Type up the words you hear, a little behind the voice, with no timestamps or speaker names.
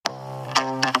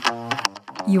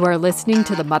You are listening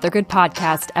to the Mothergood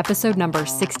Podcast, episode number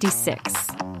 66.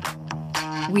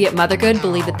 We at Mothergood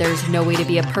believe that there's no way to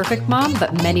be a perfect mom,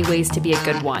 but many ways to be a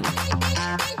good one.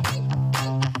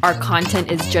 Our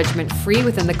content is judgment-free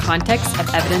within the context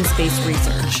of evidence-based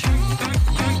research.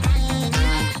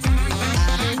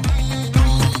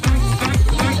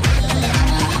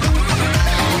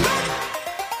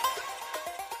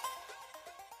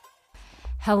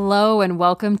 Hello and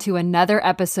welcome to another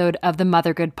episode of the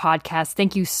Mothergood Podcast.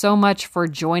 Thank you so much for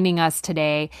joining us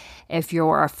today. If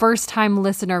you're a first-time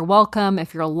listener, welcome.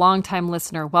 If you're a long-time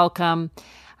listener, welcome.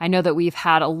 I know that we've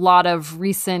had a lot of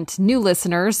recent new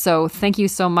listeners, so thank you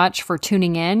so much for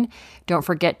tuning in. Don't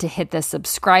forget to hit the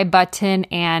subscribe button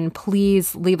and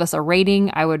please leave us a rating.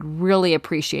 I would really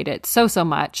appreciate it so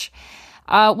much.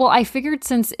 I figured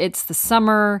since it's the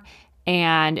summer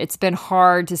and it's been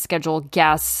hard to schedule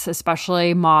guests,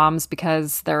 especially moms,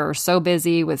 because they're so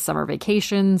busy with summer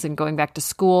vacations and going back to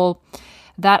school,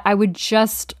 that I would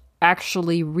just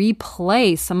actually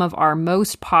replay some of our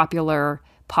most popular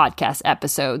podcast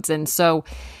episodes. And so,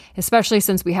 especially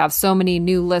since we have so many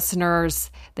new listeners,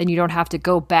 then you don't have to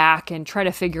go back and try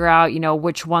to figure out,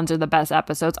 which ones are the best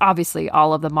episodes. Obviously,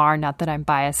 all of them are, not that I'm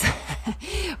biased,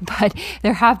 but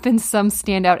there have been some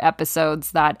standout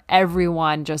episodes that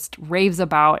everyone just raves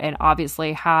about and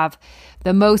obviously have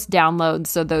the most downloads.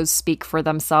 So those speak for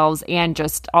themselves and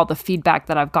just all the feedback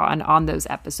that I've gotten on those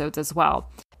episodes as well.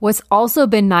 What's also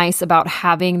been nice about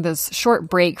having this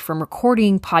short break from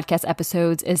recording podcast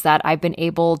episodes is that I've been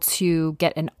able to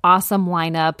get an awesome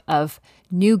lineup of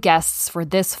new guests for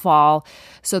this fall.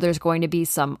 So there's going to be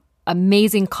some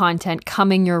amazing content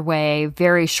coming your way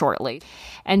very shortly.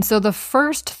 And so the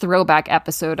first throwback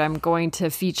episode I'm going to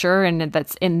feature, and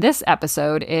that's in this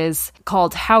episode, is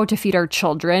called How to Feed Our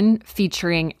Children,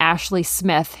 featuring Ashley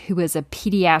Smith, who is a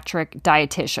pediatric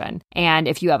dietitian. And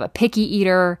if you have a picky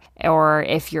eater, or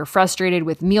if you're frustrated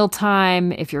with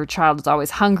mealtime, if your child is always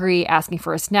hungry, asking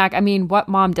for a snack, what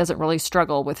mom doesn't really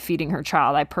struggle with feeding her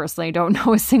child? I personally don't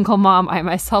know a single mom. I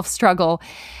myself struggle.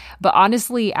 But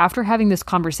honestly, after having this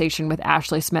conversation with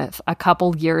Ashley Smith a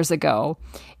couple years ago,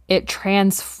 it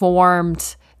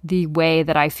transformed the way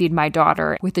that I feed my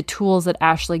daughter. With the tools that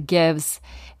Ashley gives,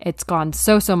 it's gone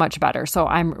so much better. So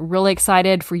I'm really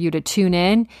excited for you to tune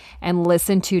in and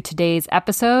listen to today's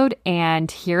episode.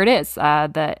 And here it is,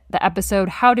 the episode,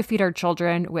 How to Feed Our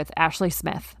Children with Ashley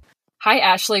Smith. Hi,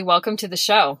 Ashley. Welcome to the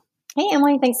show. Hey,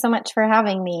 Emily. Thanks so much for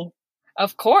having me.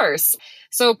 Of course.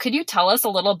 So could you tell us a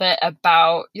little bit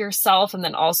about yourself and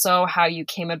then also how you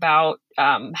came about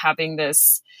having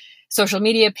this social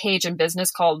media page and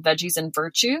business called Veggies and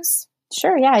Virtues?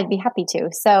 Sure. Yeah, I'd be happy to.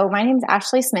 So my name's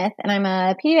Ashley Smith and I'm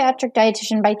a pediatric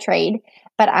dietitian by trade,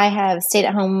 but I have stayed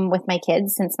at home with my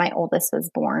kids since my oldest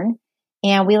was born.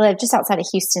 And we live just outside of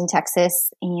Houston,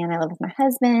 Texas. And I live with my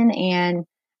husband and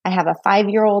I have a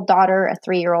 5-year-old daughter, a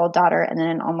 3-year-old daughter, and then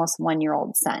an almost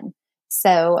 1-year-old son.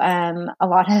 So a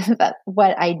lot of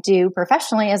what I do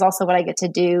professionally is also what I get to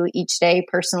do each day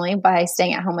personally by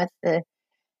staying at home with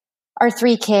our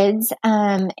 3 kids.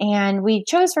 And we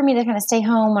chose for me to kind of stay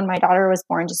home when my daughter was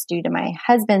born just due to my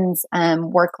husband's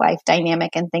work-life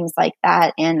dynamic and things like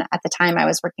that. And at the time I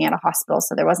was working at a hospital,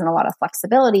 so there wasn't a lot of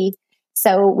flexibility.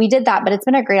 So we did that, but it's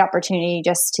been a great opportunity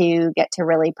just to get to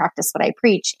really practice what I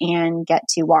preach and get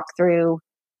to walk through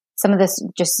some of this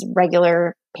just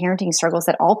regular parenting struggles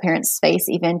that all parents face,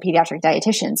 even pediatric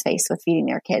dietitians face with feeding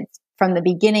their kids. From the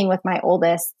beginning with my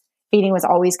oldest, feeding was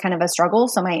always kind of a struggle.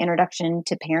 So my introduction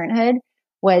to parenthood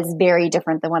was very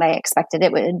different than what I expected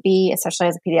it would be, especially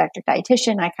as a pediatric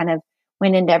dietitian. I kind of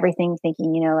went into everything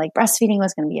thinking, like breastfeeding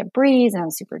was going to be a breeze and I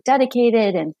was super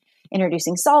dedicated and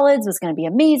introducing solids was going to be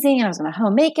amazing and I was going to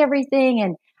home make everything.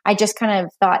 And I just kind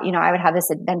of thought, I would have this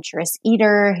adventurous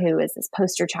eater who is this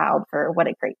poster child for what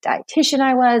a great dietitian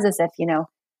I was, as if,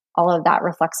 all of that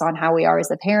reflects on how we are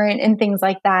as a parent and things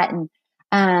like that. And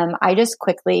I just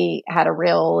quickly had a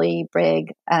really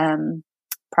big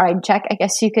pride check, I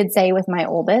guess you could say, with my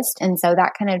oldest. And so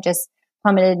that kind of just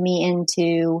plummeted me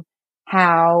into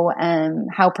how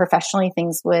professionally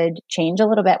things would change a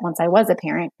little bit once I was a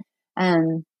parent.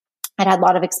 I'd had a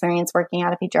lot of experience working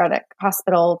at a pediatric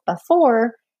hospital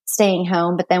before staying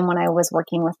home. But then when I was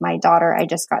working with my daughter, I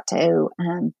just got to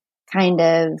kind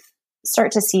of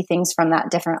start to see things from that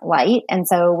different light. And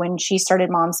so when she started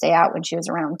Mom's Day Out, when she was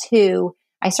around 2,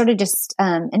 I started just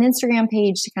an Instagram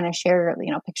page to kind of share,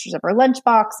 pictures of her lunch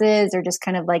boxes or just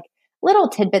kind of like little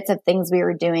tidbits of things we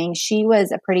were doing. She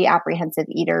was a pretty apprehensive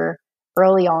eater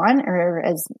early on, or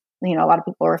as, a lot of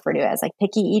people refer to it as like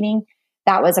picky eating.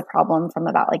 That was a problem from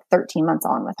about like 13 months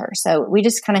on with her. So we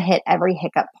just kind of hit every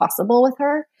hiccup possible with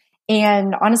her.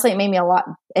 And honestly,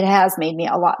 it has made me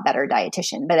a lot better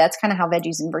dietitian, but that's kind of how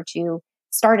Veggies and Virtue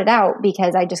started out,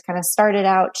 because I just kind of started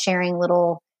out sharing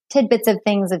little tidbits of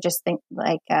things, of just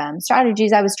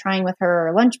strategies I was trying with her,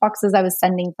 or lunch boxes I was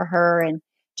sending for her, and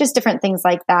just different things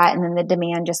like that. And then the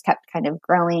demand just kept kind of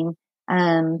growing.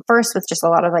 First with just a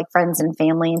lot of like friends and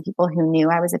family and people who knew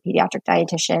I was a pediatric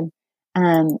dietitian.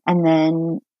 And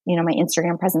then, my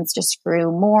Instagram presence just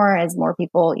grew more as more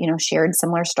people, shared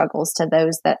similar struggles to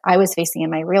those that I was facing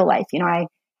in my real life.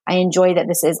 I enjoy that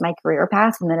this is my career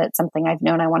path and that it's something I've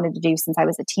known I wanted to do since I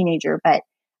was a teenager, but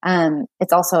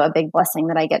it's also a big blessing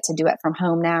that I get to do it from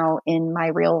home now in my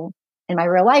real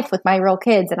life with my real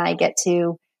kids. And I get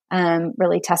to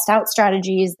really test out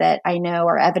strategies that I know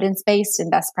are evidence-based and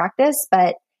best practice,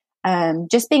 but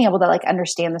just being able to like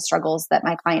understand the struggles that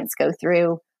my clients go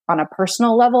through on a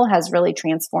personal level has really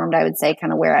transformed, I would say,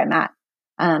 kind of where I'm at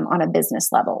on a business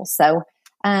level. So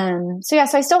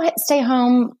I still stay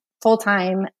home full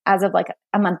time. As of like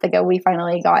a month ago, we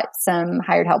finally got some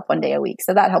hired help 1 day a week.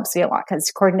 So that helps me a lot,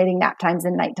 because coordinating nap times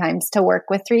and night times to work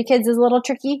with 3 kids is a little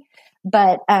tricky.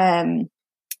 But, I'm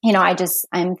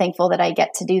thankful that I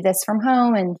get to do this from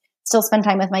home and still spend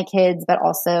time with my kids, but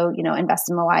also, invest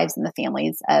in the lives and the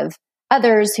families of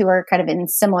others who are kind of in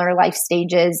similar life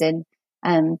stages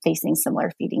and facing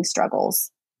similar feeding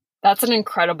struggles. That's an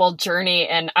incredible journey.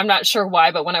 And I'm not sure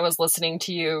why, but when I was listening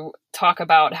to you talk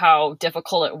about how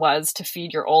difficult it was to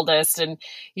feed your oldest, and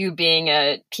you being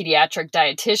a pediatric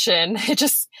dietitian, it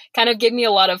just kind of gave me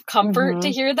a lot of comfort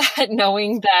to hear that,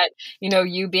 knowing that,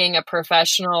 you being a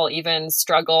professional even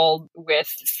struggled with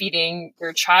feeding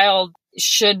your child.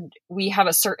 Should we have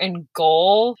a certain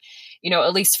goal?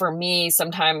 At least for me,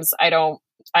 sometimes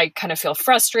I kind of feel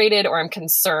frustrated, or I'm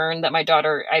concerned that my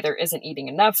daughter either isn't eating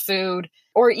enough food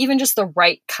or even just the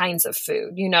right kinds of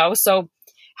food, So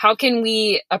how can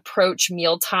we approach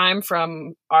mealtime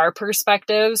from our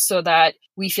perspective so that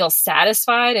we feel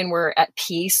satisfied and we're at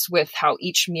peace with how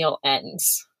each meal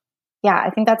ends? Yeah, I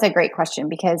think that's a great question,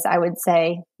 because I would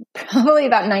say probably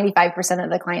about 95% of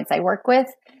the clients I work with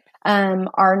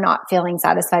are not feeling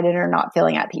satisfied and are not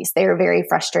feeling at peace. They are very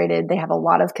frustrated. They have a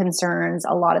lot of concerns,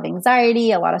 a lot of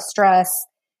anxiety, a lot of stress,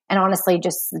 and honestly,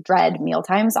 just dread meal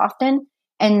times often.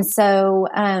 And so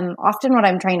often what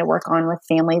I'm trying to work on with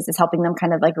families is helping them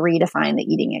kind of like redefine the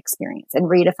eating experience and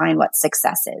redefine what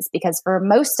success is. Because for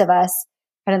most of us,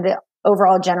 kind of the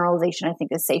overall generalization I think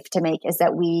is safe to make is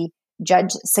that we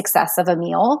judge success of a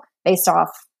meal based off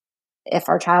if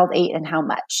our child ate and how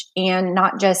much, and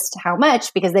not just how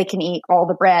much, because they can eat all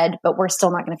the bread, but we're still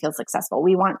not going to feel successful.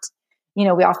 We want, we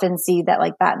often see that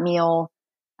like that meal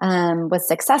was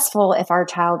successful if our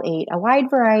child ate a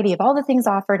wide variety of all the things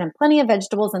offered and plenty of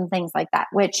vegetables and things like that,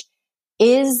 which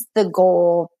is the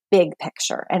goal, big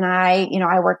picture. And I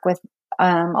work with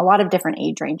a lot of different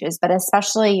age ranges, but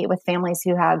especially with families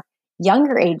who have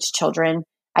younger age children.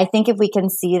 I think if we can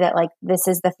see that like this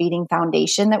is the feeding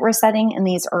foundation that we're setting in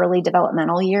these early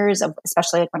developmental years,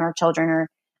 especially like when our children are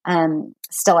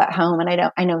still at home. And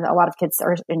I know a lot of kids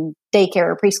are in daycare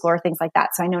or preschool or things like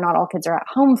that. So I know not all kids are at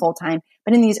home full time,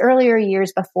 but in these earlier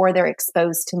years before they're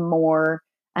exposed to more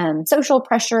social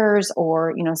pressures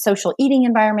or, social eating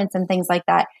environments and things like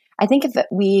that, I think if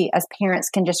we as parents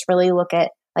can just really look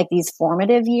at like these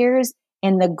formative years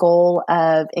and the goal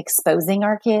of exposing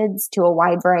our kids to a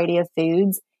wide variety of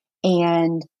foods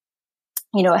and,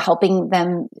 helping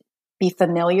them be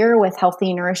familiar with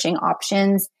healthy, nourishing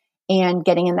options and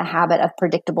getting in the habit of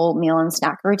predictable meal and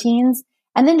snack routines.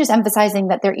 And then just emphasizing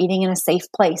that they're eating in a safe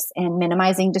place and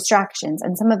minimizing distractions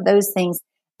and some of those things.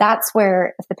 That's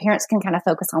where if the parents can kind of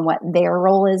focus on what their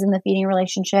role is in the feeding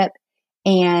relationship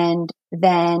and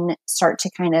then start to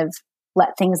kind of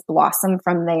let things blossom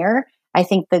from there, I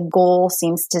think the goal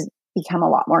seems to become a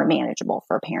lot more manageable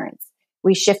for parents.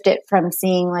 We shift it from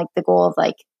seeing like the goal of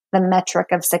like the metric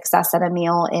of success at a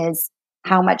meal is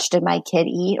how much did my kid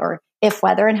eat, or if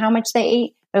whether and how much they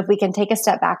ate. But if we can take a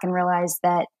step back and realize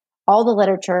that all the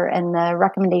literature and the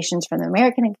recommendations from the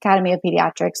American Academy of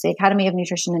Pediatrics, the Academy of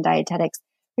Nutrition and Dietetics,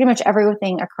 pretty much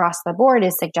everything across the board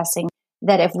is suggesting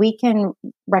that if we can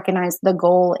recognize the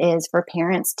goal is for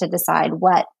parents to decide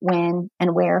what, when,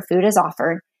 and where food is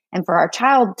offered, and for our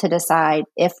child to decide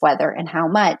if, whether, and how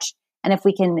much. And if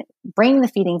we can bring the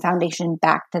feeding foundation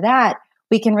back to that,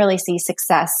 we can really see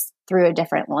success through a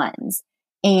different lens.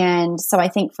 And so I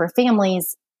think for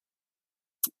families,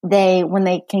 when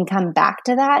they can come back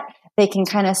to that, they can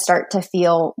kind of start to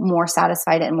feel more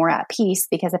satisfied and more at peace,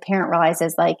 because a parent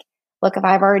realizes like, look, if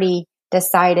I've already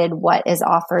decided what is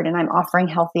offered and I'm offering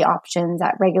healthy options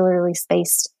at regularly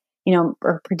spaced,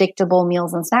 or predictable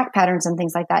meals and snack patterns and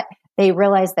things like that, they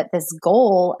realize that this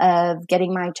goal of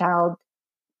getting my child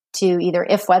to either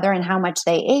if, whether, and how much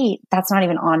they ate, that's not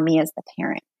even on me as the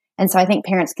parent. And so I think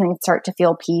parents can start to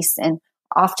feel peace. And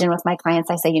often with my clients,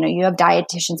 I say, you have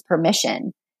dietitian's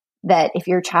permission that if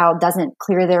your child doesn't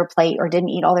clear their plate or didn't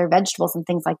eat all their vegetables and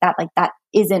things like that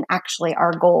isn't actually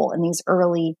our goal in these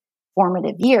early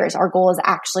formative years. Our goal is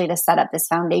actually to set up this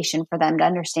foundation for them to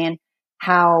understand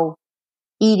how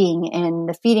eating and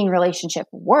the feeding relationship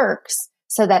works,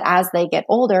 so that as they get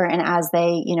older and as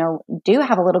they, do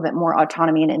have a little bit more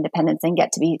autonomy and independence and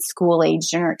get to be school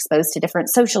aged and are exposed to different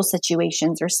social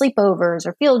situations or sleepovers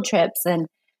or field trips and,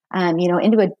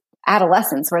 into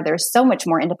adolescence where there's so much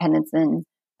more independence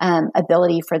and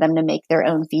ability for them to make their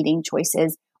own feeding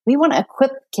choices. We want to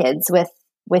equip kids with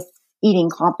eating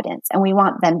competence, and we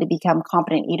want them to become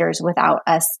competent eaters without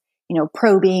us,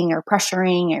 probing or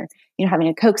pressuring or,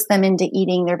 having to coax them into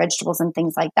eating their vegetables and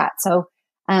things like that. So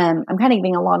I'm kind of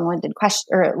giving a long-winded question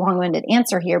or long-winded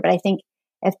answer here, but I think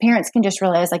if parents can just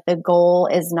realize the goal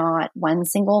is not one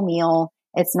single meal,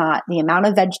 it's not the amount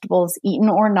of vegetables eaten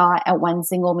or not at one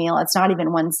single meal, it's not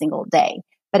even one single day,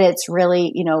 but it's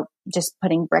really, just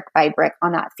putting brick by brick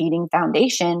on that feeding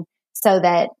foundation so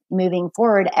that moving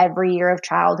forward every year of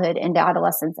childhood into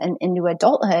adolescence and into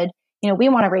adulthood, we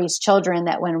want to raise children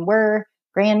that when we're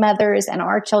grandmothers and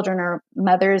our children are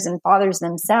mothers and fathers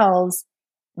themselves,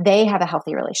 they have a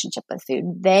healthy relationship with food.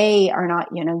 They are not,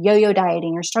 yo-yo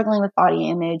dieting or struggling with body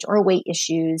image or weight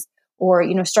issues or,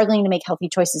 struggling to make healthy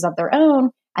choices of their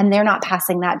own. And they're not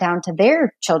passing that down to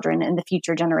their children and the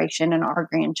future generation and our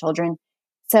grandchildren.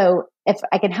 So if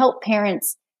I can help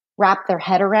parents wrap their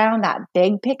head around that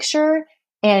big picture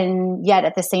and yet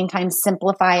at the same time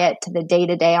simplify it to the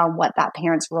day-to-day on what that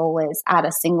parent's role is at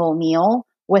a single meal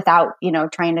without,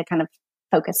 trying to kind of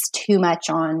focus too much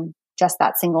on just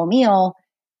that single meal,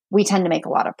 we tend to make a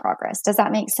lot of progress. Does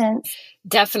that make sense?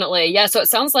 Definitely. Yeah. So it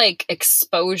sounds like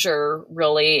exposure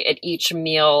really at each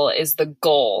meal is the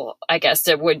goal. I guess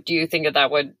do you think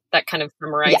that kind of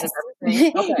summarizes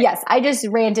everything? Okay. Yes. I just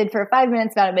ranted for 5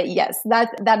 minutes about it, but yes,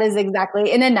 that is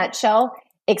exactly in a nutshell,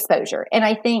 exposure. And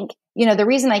I think, the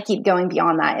reason I keep going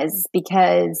beyond that is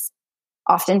because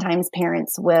oftentimes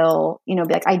parents will, be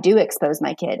like, I do expose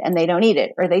my kid and they don't eat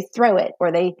it or they throw it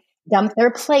or they dump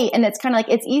their plate. And it's kind of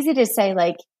it's easy to say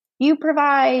you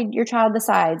provide your child the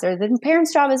sides, or the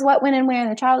parent's job is what, when, and where,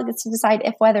 and the child gets to decide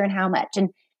if, whether, and how much. And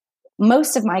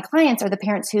most of my clients are the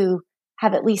parents who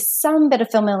have at least some bit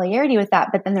of familiarity with that,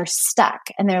 but then they're stuck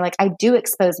and they're like, I do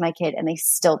expose my kid and they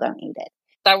still don't eat it.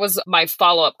 That was my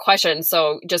follow-up question.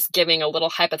 So just giving a little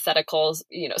hypothetical,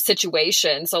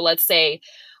 situation. So let's say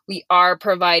we are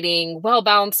providing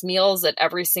well-balanced meals at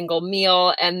every single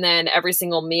meal. And then every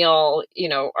single meal,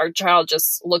 our child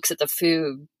just looks at the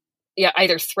food,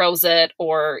 either throws it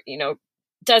or,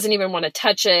 doesn't even want to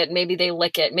touch it. Maybe they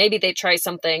lick it. Maybe they try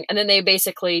something and then they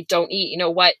basically don't eat.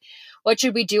 What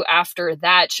should we do after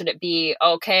that? Should it be,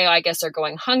 okay, I guess they're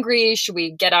going hungry? Should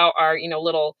we get out our,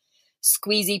 little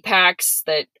squeezy packs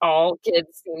that all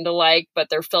kids seem to like, but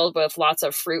they're filled with lots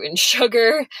of fruit and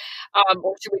sugar?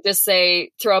 Or should we just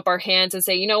throw up our hands and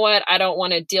say, you know what, I don't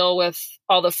want to deal with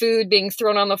all the food being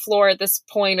thrown on the floor at this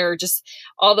point, or just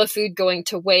all the food going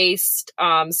to waste.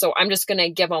 So I'm just going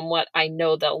to give them what I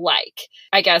know they'll like.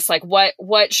 I guess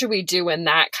what should we do in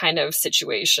that kind of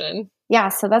situation? Yeah,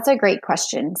 so that's a great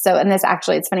question. So, and this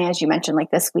actually, it's funny as you mentioned,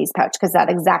 the squeeze pouch, because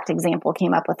that exact example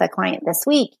came up with a client this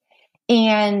week.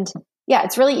 And yeah,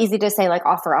 it's really easy to say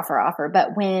offer.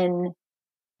 But when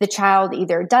the child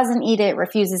either doesn't eat it,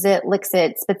 refuses it, licks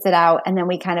it, spits it out, and then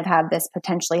we kind of have this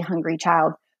potentially hungry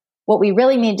child, what we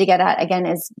really need to get at, again,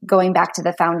 is going back to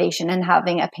the foundation and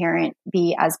having a parent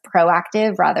be as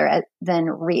proactive rather than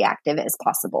reactive as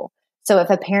possible. So if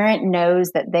a parent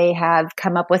knows that they have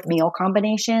come up with meal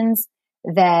combinations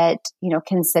that,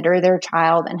 consider their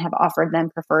child and have offered them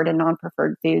preferred and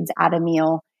non-preferred foods at a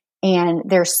meal, and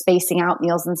they're spacing out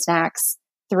meals and snacks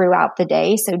throughout the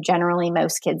day. So generally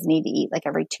most kids need to eat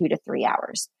every 2 to 3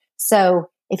 hours. So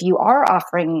if you are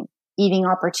offering eating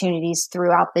opportunities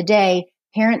throughout the day,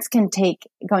 parents can take,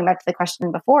 going back to the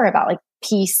question before about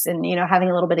peace and,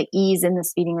 having a little bit of ease in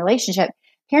this feeding relationship,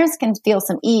 parents can feel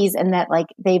some ease in that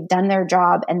they've done their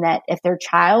job, and that if their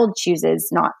child chooses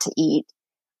not to eat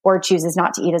or chooses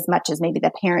not to eat as much as maybe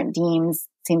the parent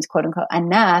seems quote unquote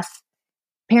enough,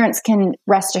 parents can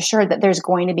rest assured that there's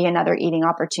going to be another eating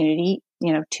opportunity,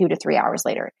 2 to 3 hours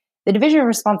later. The division of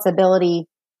responsibility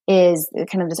is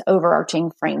kind of this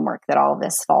overarching framework that all of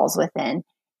this falls within.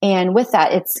 And with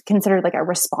that, it's considered a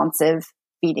responsive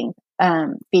feeding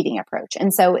feeding approach.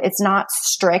 And so it's not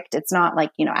strict. It's not like,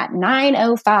 at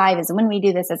 9:05 is when we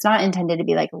do this. It's not intended to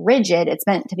be like rigid. It's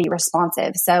meant to be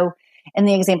responsive. So in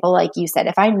the example, like you said,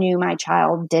 if I knew my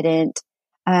child didn't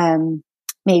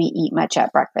maybe eat much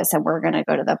at breakfast and we're going to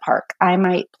go to the park, I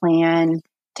might plan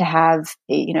to have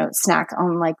snack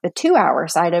on like the 2-hour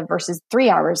side of versus 3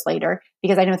 hours later,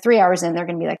 because I know 3 hours in, they're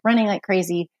going to be like running like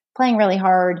crazy, playing really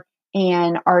hard,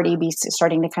 and already be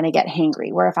starting to kind of get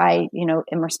hangry. Where if I,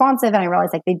 am responsive and I realize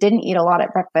like they didn't eat a lot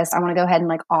at breakfast, I want to go ahead and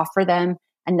like offer them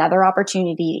another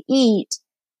opportunity to eat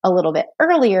a little bit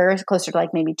earlier, closer to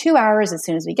like maybe 2 hours as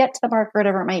soon as we get to the park or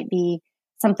whatever it might be,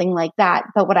 something like that.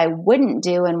 But what I wouldn't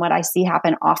do, and what I see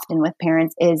happen often with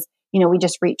parents is, we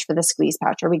just reach for the squeeze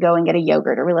pouch, or we go and get a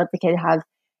yogurt, or we let the kid have,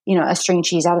 a string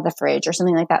cheese out of the fridge or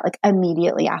something like that, like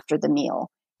immediately after the meal.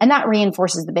 And that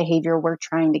reinforces the behavior we're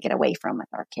trying to get away from with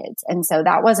our kids. And so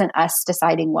that wasn't us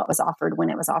deciding what was offered, when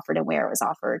it was offered, and where it was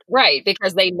offered. Right.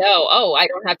 Because they know, I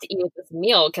don't have to eat this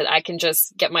meal because I can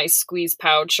just get my squeeze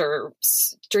pouch or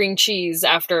string cheese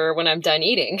after when I'm done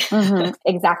eating. Mm-hmm.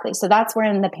 Exactly. So that's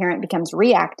when the parent becomes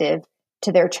reactive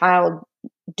to their child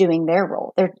doing their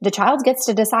role. The child gets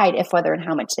to decide if, whether, and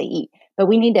how much they eat. But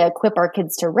we need to equip our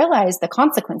kids to realize the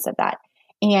consequence of that.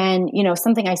 And,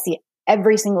 something I see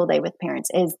every single day with parents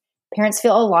is parents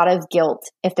feel a lot of guilt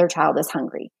if their child is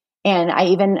hungry. And I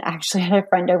even actually had a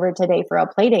friend over today for a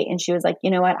play date, and she was like,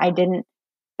 you know what?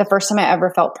 The first time I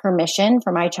ever felt permission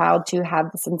for my child to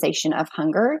have the sensation of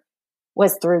hunger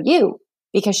was through you.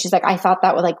 Because she's like, I thought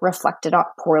that would like reflected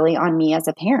poorly on me as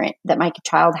a parent, that my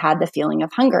child had the feeling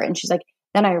of hunger. And she's like,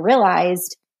 then I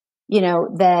realized,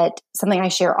 that something I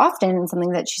share often, and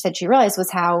something that she said she realized, was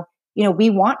how, we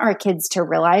want our kids to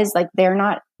realize like they're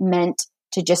not meant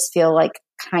to just feel like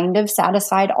kind of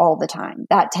satisfied all the time.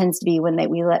 That tends to be when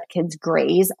we let kids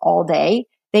graze all day.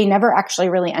 They never actually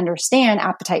really understand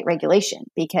appetite regulation,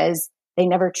 because they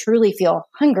never truly feel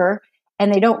hunger,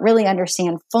 and they don't really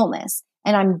understand fullness.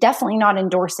 And I'm definitely not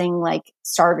endorsing like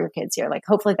starve your kids here. Like,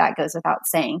 hopefully that goes without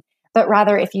saying. But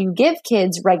rather, if you give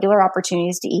kids regular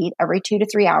opportunities to eat every 2 to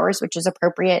 3 hours, which is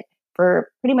appropriate for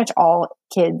pretty much all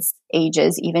kids'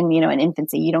 ages, even, in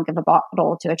infancy, you don't give a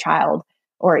bottle to a child,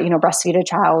 or, breastfeed a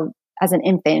child as an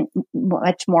infant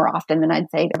much more often than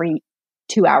I'd say every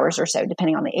 2 hours or so,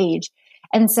 depending on the age.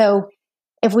 And so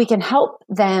if we can help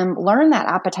them learn that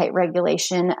appetite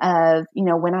regulation of,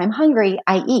 when I'm hungry,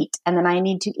 I eat, and then I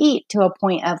need to eat to a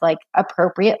point of like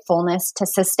appropriate fullness to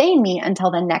sustain me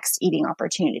until the next eating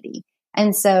opportunity.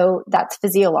 And so that's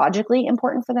physiologically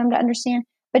important for them to understand,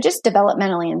 but just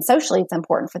developmentally and socially, it's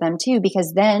important for them too,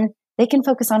 because then they can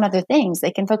focus on other things.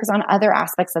 They can focus on other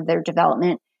aspects of their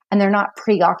development, and they're not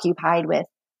preoccupied with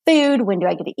food. When do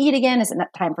I get to eat again? Is it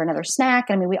time for another snack?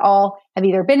 I mean, we all have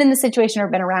either been in the situation or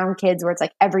been around kids where it's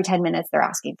like every 10 minutes they're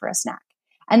asking for a snack.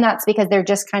 And that's because they're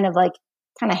just kind of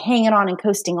hanging on and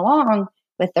coasting along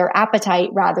with their appetite,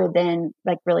 rather than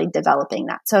like really developing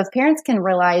that. So if parents can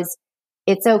realize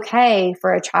it's okay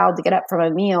for a child to get up from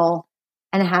a meal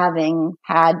and having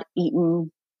had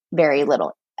eaten very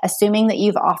little, assuming that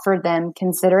you've offered them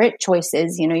considerate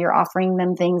choices, you're offering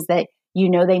them things that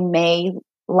they may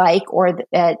like, or that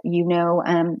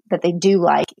that they do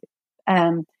like.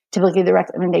 Typically the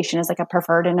recommendation is like a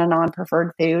preferred and a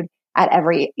non-preferred food at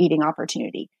every eating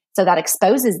opportunity. So that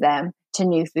exposes them to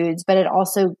new foods, but it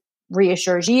also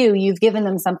reassures you've given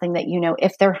them something that,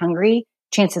 if they're hungry,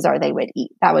 chances are they would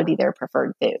eat. That would be their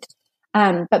preferred food.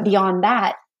 But beyond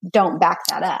that, don't back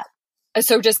that up.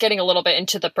 So just getting a little bit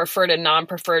into the preferred and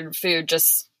non-preferred food,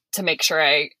 just to make sure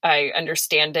I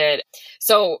understand it.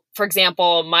 So for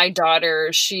example, my daughter,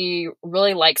 she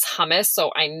really likes hummus. So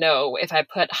I know if I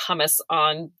put hummus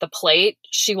on the plate,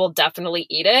 she will definitely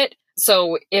eat it.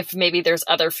 So if maybe there's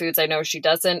other foods I know she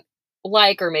doesn't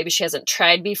like, or maybe she hasn't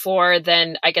tried before,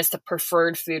 then I guess the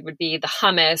preferred food would be the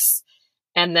hummus.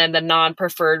 And then the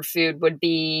non-preferred food would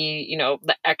be,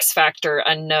 the X factor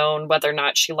unknown, whether or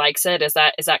not she likes it. Is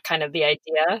that kind of the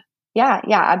idea? Yeah,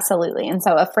 absolutely. And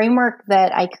so a framework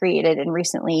that I created and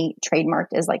recently trademarked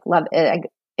is like Love It.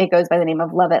 It goes by the name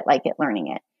of Love It, Like It, Learning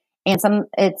It. And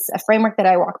it's a framework that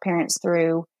I walk parents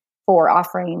through for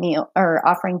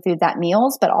offering foods at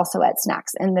meals, but also at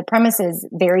snacks. And the premise is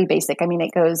very basic. I mean,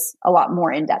 it goes a lot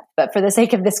more in depth, but for the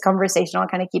sake of this conversation, I'll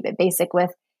kind of keep it basic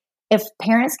with, if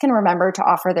parents can remember to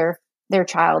offer their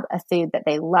child a food that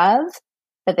they love,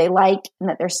 that they like, and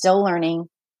that they're still learning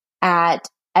at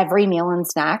every meal and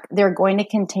snack, they're going to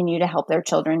continue to help their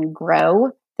children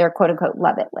grow their quote unquote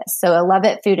love it list. So a love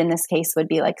it food in this case would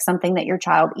be like something that your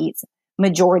child eats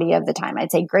majority of the time.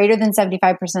 I'd say greater than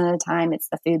 75% of the time, it's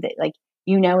the food that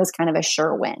is kind of a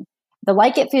sure win. The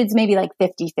like it foods maybe like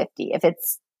 50-50. If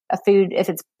it's a food, if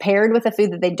it's paired with a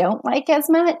food that they don't like as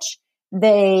much,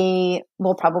 they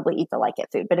will probably eat the like it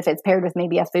food. But if it's paired with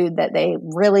maybe a food that they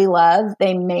really love,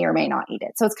 they may or may not eat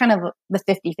it. So it's kind of the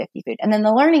 50-50 food. And then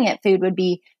the learning it food would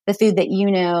be the food that,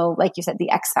 like you said,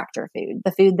 the X factor food,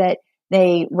 the food that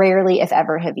they rarely, if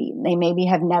ever, have eaten. They maybe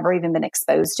have never even been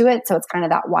exposed to it. So it's kind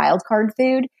of that wild card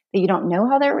food that you don't know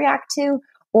how they react to.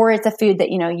 Or it's a food that,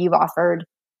 you've offered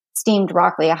steamed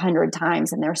broccoli 100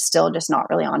 times and they're still just not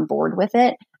really on board with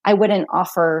it. I wouldn't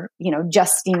offer,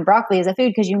 just steamed broccoli as a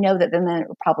food because that then they're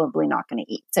probably not going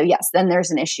to eat. So yes, then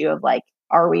there's an issue of like,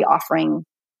 are we offering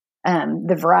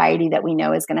the variety that we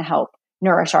know is going to help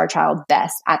nourish our child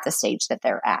best at the stage that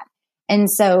they're at? And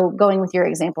so going with your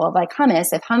example of like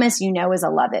hummus, if hummus is a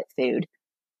love it food,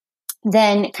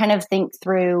 then kind of think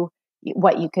through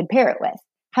what you could pair it with.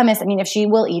 Hummus, if she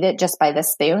will eat it just by the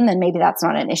spoon, then maybe that's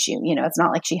not an issue. It's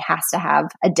not like she has to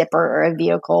have a dipper or a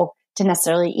vehicle to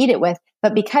necessarily eat it with.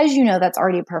 But because that's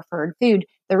already a preferred food,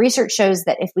 the research shows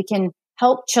that if we can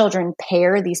help children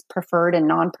pair these preferred and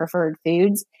non-preferred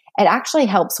foods, it actually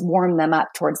helps warm them up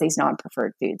towards these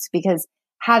non-preferred foods, because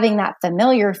having that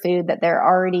familiar food that they're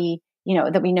already,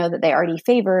 that we know that they already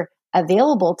favor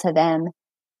available to them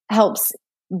helps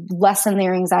lessen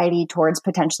their anxiety towards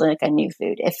potentially like a new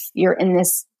food. If you're in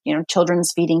this,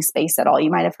 children's feeding space at all, you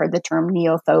might have heard the term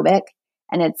neophobic,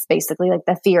 and it's basically like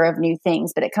the fear of new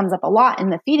things, but it comes up a lot in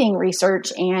the feeding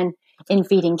research and in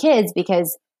feeding kids,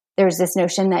 because there's this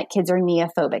notion that kids are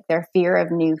neophobic, they're fear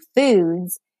of new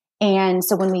foods. And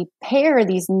so when we pair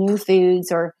these new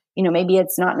foods, or, maybe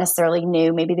it's not necessarily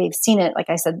new, maybe they've seen it, like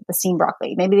I said, the steamed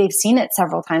broccoli, maybe they've seen it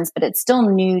several times, but it's still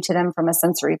new to them from a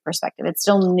sensory perspective. It's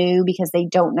still new because they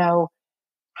don't know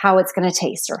how it's going to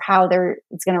taste, or how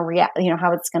it's going to react,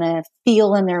 how it's going to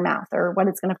feel in their mouth, or what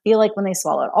it's going to feel like when they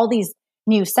swallow it. All these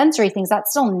new sensory things,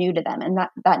 that's still new to them. And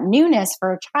that newness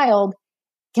for a child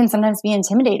can sometimes be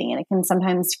intimidating, and it can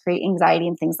sometimes create anxiety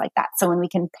and things like that. So when we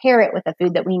can pair it with a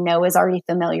food that we know is already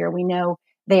familiar, we know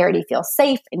they already feel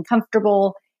safe and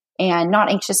comfortable and not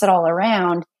anxious at all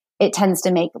around, it tends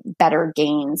to make better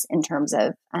gains in terms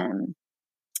of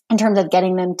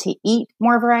getting them to eat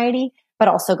more variety, but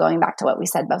also going back to what we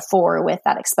said before with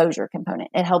that exposure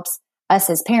component. It helps us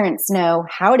as parents know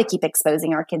how to keep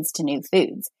exposing our kids to new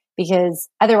foods, because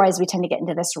otherwise we tend to get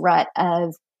into this rut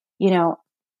of,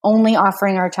 only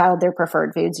offering our child their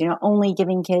preferred foods, only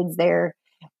giving kids their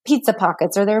pizza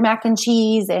pockets or their mac and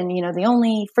cheese. And, the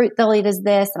only fruit they'll eat is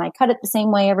this. And I cut it the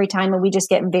same way every time. And we just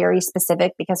get very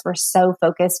specific because we're so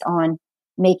focused on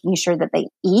making sure that they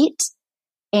eat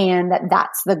and that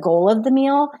that's the goal of the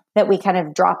meal, that we kind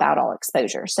of drop out all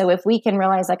exposure. So if we can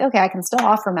realize like, okay, I can still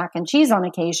offer mac and cheese on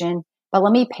occasion, but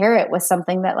let me pair it with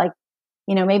something that like,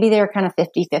 maybe they're kind of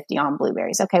 50-50 on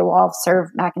blueberries. Okay, well, I'll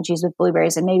serve mac and cheese with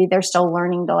blueberries, and maybe they're still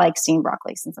learning to like steamed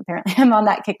broccoli, since apparently I'm on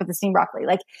that kick with the steamed broccoli.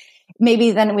 Like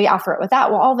maybe then we offer it with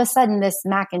that. Well, all of a sudden this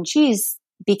mac and cheese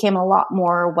became a lot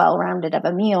more well-rounded of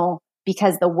a meal,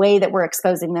 because the way that we're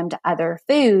exposing them to other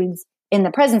foods in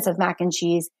the presence of mac and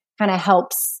cheese kind of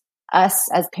helps us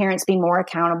as parents be more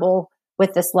accountable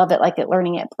with this love it, like it,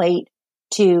 learning it plate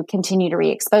to continue to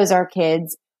re-expose our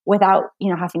kids without,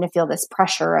 having to feel this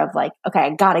pressure of like, okay, I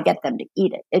got to get them to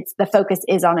eat it. It's the focus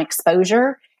is on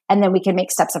exposure, and then we can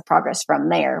make steps of progress from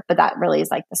there. But that really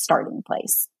is like the starting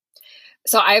place.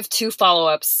 So I have two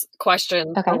follow-ups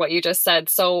questions for what you just said.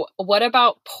 So what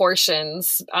about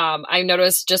portions? I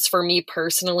noticed just for me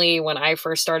personally, when I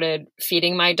first started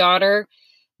feeding my daughter,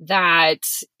 that,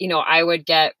 I would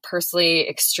get personally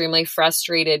extremely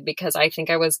frustrated because I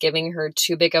think I was giving her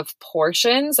too big of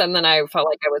portions. And then I felt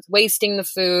like I was wasting the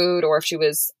food, or if she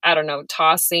was, I don't know,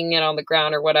 tossing it on the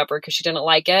ground or whatever, because she didn't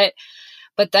like it.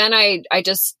 But then I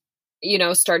just,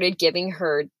 started giving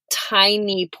her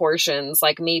tiny portions,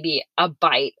 like maybe a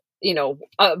bite,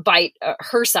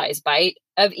 her size bite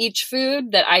of each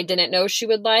food that I didn't know she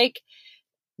would like.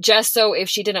 Just so if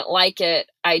she didn't like it,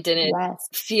 I didn't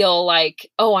feel like,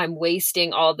 oh, I'm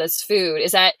wasting all this food.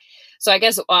 Is that, so I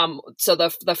guess, so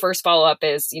the first follow-up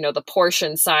is, the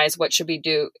portion size, what should we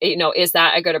do? Is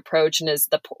that a good approach? And is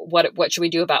what should we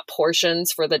do about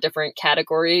portions for the different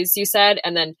categories you said?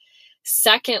 And then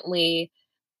secondly,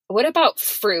 what about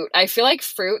fruit? I feel like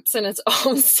fruit's in its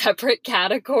own separate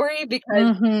category,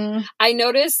 because I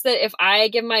noticed that if I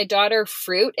give my daughter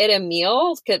fruit at a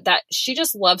meal, that she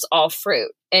just loves all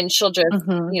fruit, and she'll just,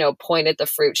 point at the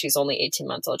fruit. She's only 18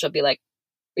 months old. She'll be like,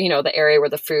 the area where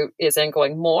the fruit is in,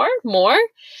 going more.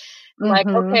 Like,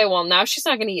 okay, well, now she's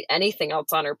not going to eat anything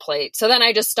else on her plate. So then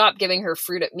I just stopped giving her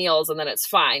fruit at meals, and then it's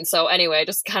fine. So anyway, I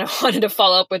just kind of wanted to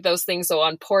follow up with those things. So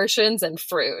on portions and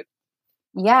fruit.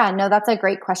 Yeah, no, that's a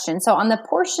great question. So on the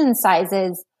portion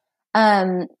sizes,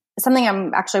 something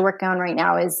I'm actually working on right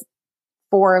now is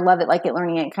for Love It, Like It,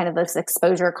 Learning It, kind of this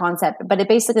exposure concept. But it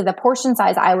basically, the portion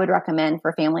size I would recommend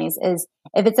for families is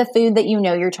if it's a food that you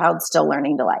know your child's still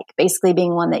learning to like, basically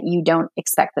being one that you don't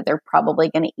expect that they're probably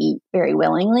going to eat very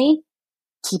willingly,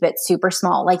 keep it super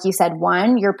small. Like you said,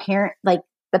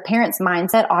 the parent's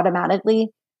mindset automatically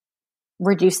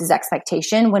reduces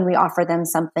expectation when we offer them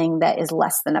something that is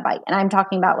less than a bite. And I'm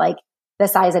talking about like the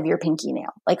size of your pinky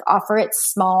nail. Like offer it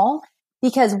small,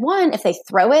 because one, if they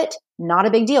throw it, not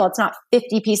a big deal. It's not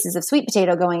 50 pieces of sweet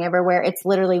potato going everywhere. It's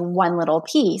literally one little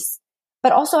piece.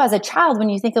 But also as a child, when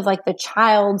you think of like the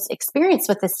child's experience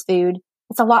with this food,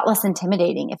 it's a lot less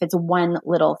intimidating if it's one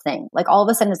little thing. Like all of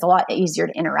a sudden it's a lot easier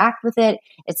to interact with it.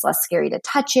 It's less scary to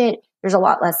touch it. There's a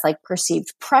lot less like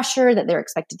perceived pressure that they're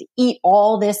expected to eat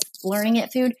all this Learning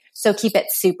It food. So keep it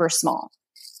super small.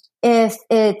 If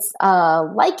it's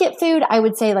like it food, I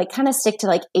would say like kind of stick to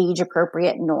like age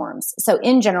appropriate norms. So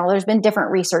in general, there's been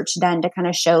different research done to kind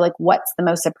of show like what's the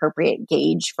most appropriate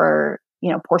gauge for,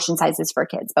 portion sizes for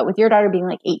kids. But with your daughter being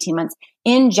like 18 months,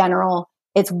 in general,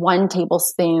 it's 1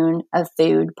 tablespoon of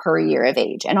food per year of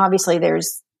age. And obviously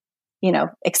there's,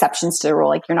 exceptions to the rule.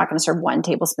 Like you're not going to serve 1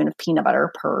 tablespoon of peanut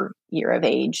butter per year of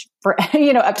age for, up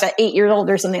to 8 years old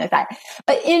or something like that.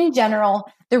 But in general,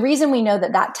 the reason we know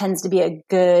that that tends to be a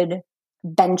good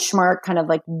benchmark, kind of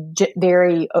like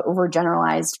very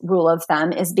overgeneralized rule of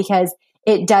thumb, is because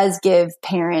it does give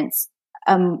parents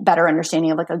a better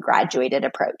understanding of like a graduated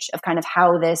approach of kind of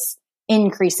how this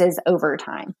increases over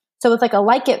time. So with like a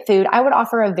like it food, I would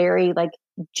offer a very like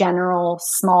general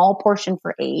small portion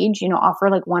for age, offer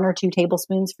like 1 or 2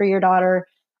 tablespoons for your daughter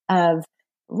of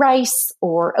rice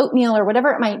or oatmeal or whatever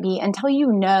it might be until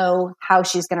you know how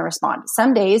she's going to respond.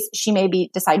 Some days she may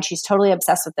decide she's totally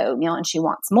obsessed with the oatmeal and she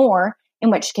wants more,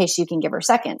 in which case you can give her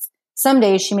seconds. Some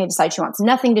days she may decide she wants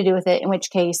nothing to do with it, in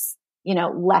which case,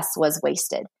 less was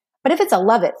wasted. But if it's a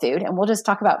Love It food, and we'll just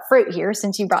talk about fruit here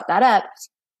since you brought that up,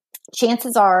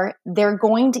 chances are they're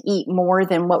going to eat more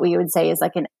than what we would say is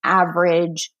like an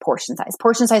average portion size.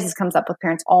 Portion sizes comes up with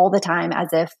parents all the time as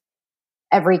if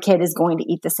every kid is going to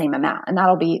eat the same amount. And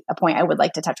that'll be a point I would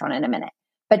like to touch on in a minute.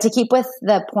 But to keep with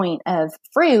the point of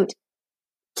fruit,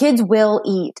 kids will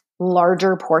eat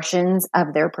larger portions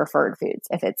of their preferred foods.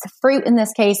 If it's fruit in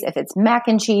this case, if it's mac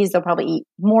and cheese, they'll probably eat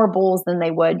more bowls than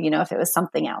they would, if it was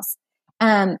something else.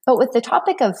 But with the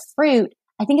topic of fruit,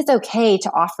 I think it's okay to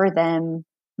offer them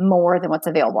more than what's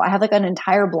available. I have like an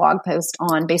entire blog post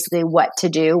on basically what to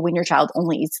do when your child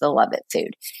only eats the Love It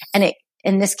food. And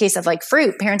in this case of like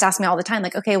fruit, parents ask me all the time,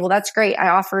 like, okay, well, that's great. I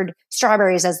offered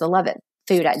strawberries as the Love It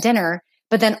food at dinner,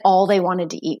 but then all they wanted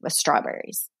to eat was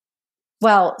strawberries.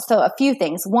 Well, so a few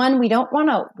things. One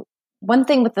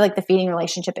thing with like the feeding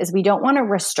relationship is we don't want to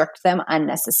restrict them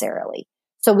unnecessarily.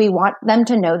 So we want them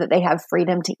to know that they have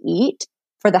freedom to eat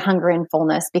for the hunger and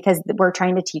fullness because we're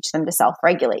trying to teach them to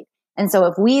self-regulate. And so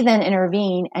if we then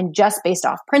intervene and just based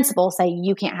off principle say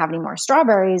you can't have any more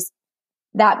strawberries,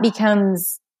 that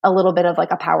becomes a little bit of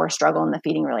like a power struggle in the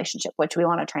feeding relationship, which we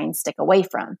want to try and stick away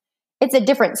from. It's a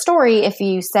different story if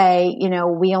you say,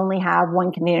 we only have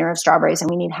 1 container of strawberries and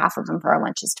we need half of them for our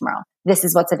lunches tomorrow. This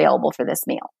is what's available for this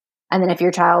meal. And then if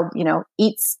your child,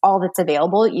 eats all that's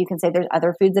available, you can say there's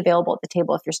other foods available at the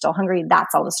table. If you're still hungry,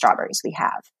 that's all the strawberries we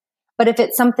have. But if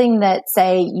it's something that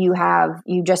say you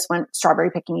just went strawberry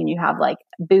picking and you have like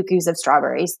bukus of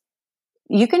strawberries,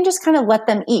 you can just kind of let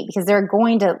them eat because they're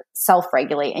going to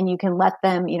self-regulate and you can let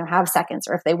them, have seconds,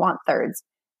 or if they want thirds,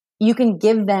 you can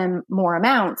give them more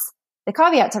amounts. The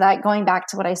caveat to that, going back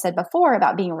to what I said before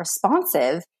about being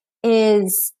responsive,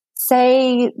 is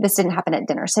say this didn't happen at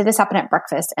dinner. Say this happened at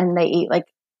breakfast and they eat like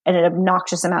an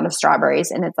obnoxious amount of strawberries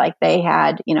and it's like they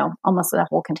had, almost a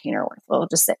whole container worth. We'll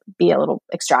just be a little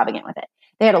extravagant with it.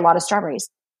 They had a lot of strawberries.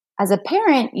 As a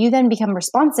parent, you then become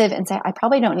responsive and say, I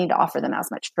probably don't need to offer them as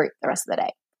much fruit the rest of the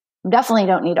day. I definitely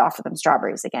don't need to offer them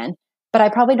strawberries again, but I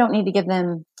probably don't need to give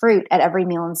them fruit at every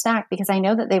meal and snack because I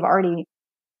know that they've already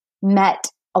met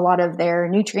a lot of their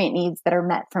nutrient needs that are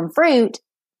met from fruit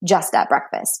just at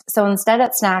breakfast. So instead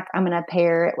at snack, I'm going to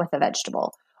pair it with a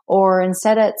vegetable. Or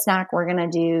instead at snack, we're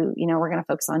going to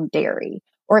focus on dairy,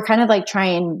 or kind of like try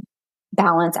and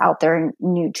balance out their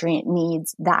nutrient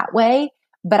needs that way.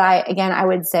 But I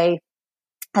would say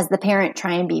as the parent,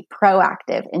 try and be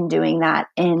proactive in doing that,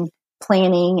 in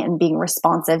planning and being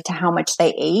responsive to how much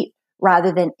they ate,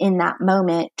 rather than in that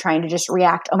moment trying to just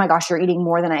react, oh my gosh, you're eating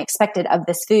more than I expected of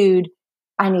this food.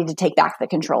 I need to take back the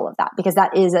control of that, because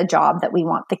that is a job that we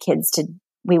want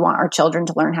our children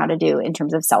to learn how to do in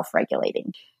terms of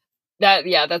self-regulating.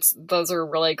 Those are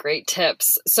really great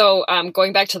tips. So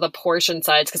going back to the portion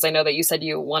size, because I know that you said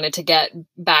you wanted to get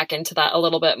back into that a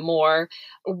little bit more.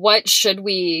 What should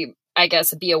we, I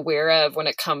guess, be aware of when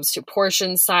it comes to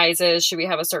portion sizes? Should we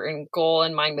have a certain goal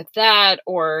in mind with that?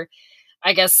 Or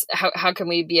I guess how can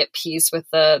we be at peace with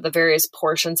the various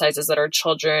portion sizes that our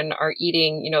children are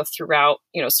eating, throughout,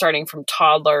 starting from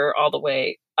toddler all the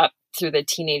way up through the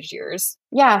teenage years?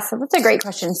 Yeah, so that's a great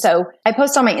question. So I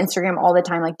post on my Instagram all the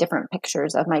time, like different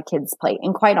pictures of my kids' plate.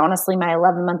 And quite honestly, my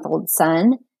 11-month-old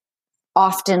son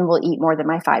often will eat more than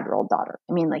my 5-year-old daughter.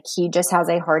 I mean, like he just has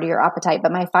a heartier appetite,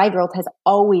 but my 5-year-old has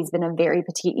always been a very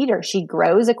petite eater. She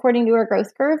grows according to her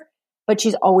growth curve, but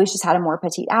she's always just had a more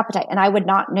petite appetite. And I would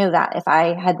not know that if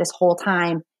I had this whole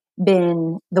time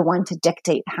been the one to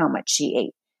dictate how much she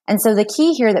ate. And so the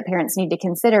key here that parents need to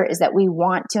consider is that we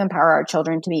want to empower our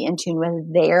children to be in tune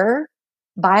with their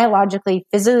biologically,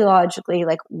 physiologically,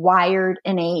 like wired,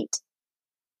 innate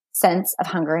sense of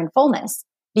hunger and fullness,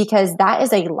 because that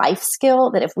is a life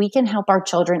skill that if we can help our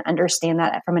children understand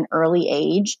that from an early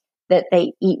age, that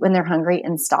they eat when they're hungry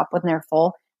and stop when they're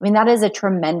full. I mean, that is a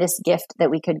tremendous gift that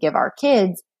we could give our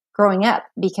kids growing up,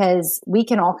 because we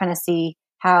can all kind of see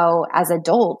how as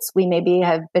adults, we maybe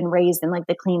have been raised in like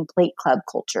the clean plate club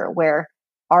culture where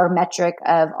our metric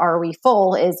of are we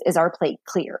full is our plate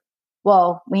clear?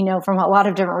 Well, we know from a lot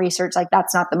of different research, like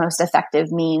that's not the most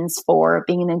effective means for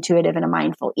being an intuitive and a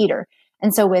mindful eater.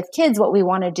 And so with kids, what we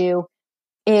want to do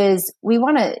is we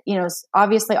want to,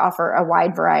 obviously offer a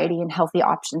wide variety and healthy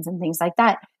options and things like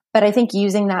that. But I think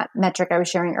using that metric I was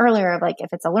sharing earlier of like,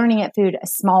 if it's a learning it food, a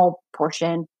small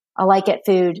portion, a like it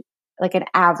food, like an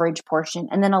average portion,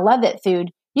 and then a love it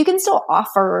food, you can still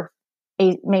offer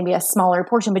maybe a smaller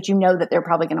portion, but you know that they're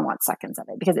probably going to want seconds of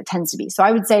it because it tends to be. So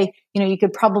I would say, you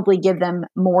could probably give them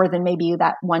more than maybe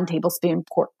that 1 tablespoon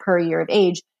per year of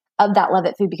age of that love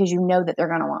it food because you know that they're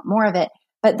going to want more of it.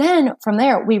 But then from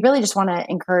there, we really just want to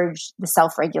encourage the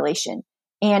self-regulation.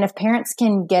 And if parents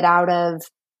can get out of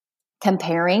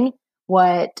comparing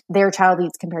what their child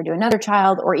eats compared to another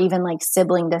child, or even like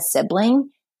sibling to sibling,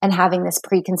 and having this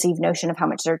preconceived notion of how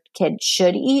much their kid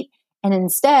should eat, and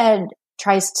instead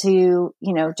tries to,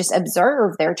 just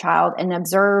observe their child and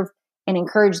observe and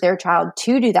encourage their child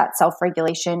to do that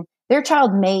self-regulation, their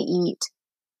child may eat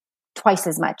twice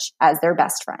as much as their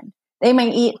best friend. They may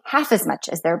eat half as much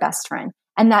as their best friend.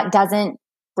 And that doesn't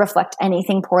reflect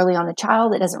anything poorly on the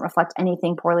child. It doesn't reflect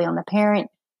anything poorly on the parent.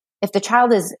 If the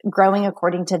child is growing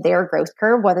according to their growth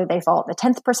curve, whether they fall at the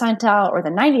 10th percentile or the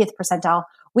 90th percentile,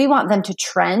 we want them to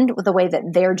trend with the way that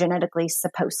they're genetically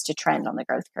supposed to trend on the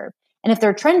growth curve. And if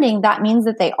they're trending, that means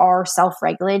that they are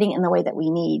self-regulating in the way that we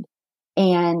need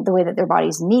and the way that their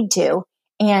bodies need to.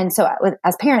 And so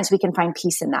as parents, we can find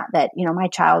peace in that, my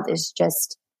child is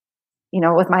just,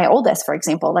 with my oldest, for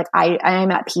example, like I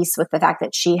am at peace with the fact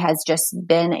that she has just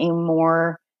been a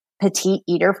more petite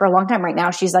eater for a long time. Right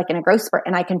now, she's like in a growth spurt,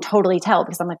 and I can totally tell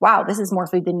because I'm like, wow, this is more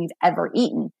food than you've ever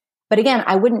eaten. But again,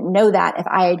 I wouldn't know that if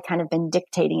I had kind of been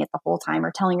dictating it the whole time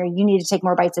or telling her, you need to take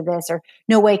more bites of this, or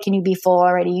no way can you be full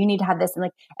already. You need to have this. And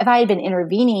like, if I had been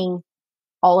intervening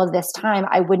all of this time,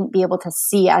 I wouldn't be able to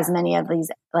see as many of these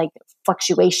like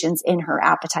fluctuations in her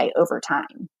appetite over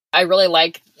time. I really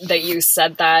like that you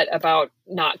said that about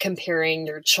not comparing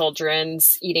your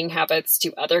children's eating habits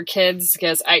to other kids,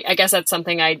 because I guess that's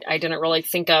something I didn't really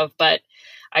think of, but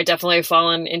I definitely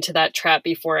fallen into that trap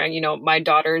before. And, my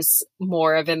daughter's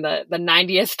more of in the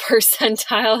 90th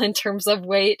percentile in terms of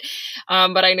weight.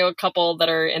 But I know a couple that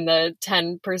are in the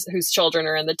 10% whose children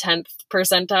are in the 10th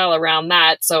percentile around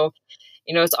that. So,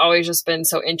 it's always just been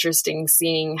so interesting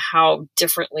seeing how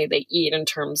differently they eat in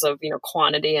terms of,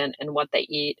 quantity and what they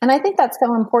eat. And I think that's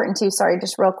so important too. Sorry,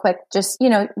 just real quick,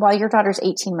 while your daughter's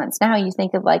 18 months now, you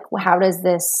think of like, well, how does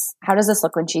this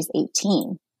look when she's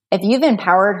 18? If you've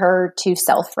empowered her to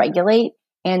self-regulate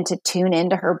and to tune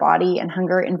into her body and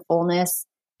hunger and fullness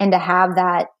and to have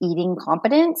that eating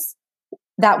competence,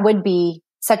 that would be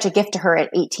such a gift to her at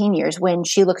 18 years when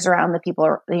she looks around the people,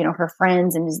 her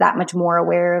friends, and is that much more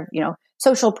aware of,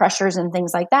 social pressures and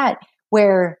things like that,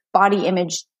 where body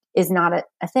image is not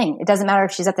a thing. It doesn't matter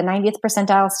if she's at the 90th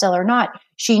percentile still or not.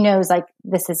 She knows like,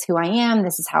 this is who I am.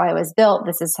 This is how I was built.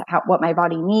 This is what my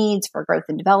body needs for growth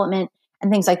and development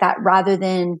and things like that, rather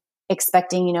than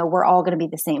expecting, we're all going to be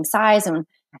the same size. And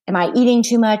am I eating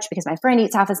too much because my friend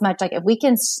eats half as much? Like if we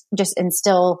can just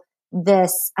instill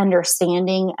this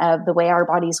understanding of the way our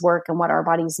bodies work and what our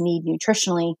bodies need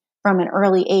nutritionally from an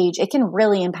early age, it can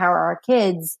really empower our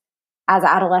kids as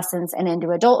adolescents and into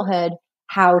adulthood,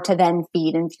 how to then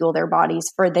feed and fuel their bodies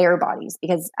for their bodies.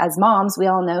 Because as moms, we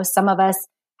all know some of us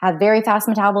have very fast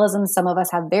metabolisms. Some of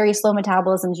us have very slow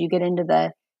metabolisms. You get into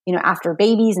the, after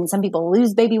babies, and some people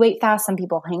lose baby weight fast. Some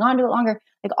people hang on to it longer,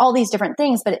 like all these different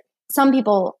things. But some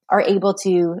people are able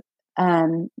to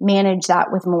manage that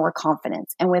with more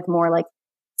confidence and with more like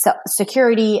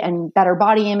security and better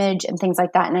body image and things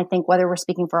like that. And I think whether we're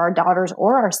speaking for our daughters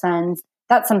or our sons,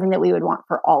 that's something that we would want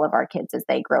for all of our kids as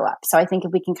they grow up. So I think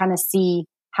if we can kind of see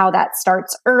how that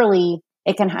starts early,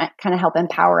 it can kind of help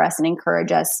empower us and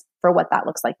encourage us for what that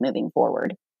looks like moving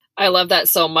forward. I love that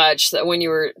so much, that when you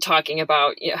were talking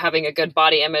about having a good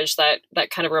body image, that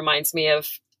kind of reminds me of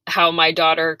how my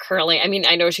daughter currently, I mean,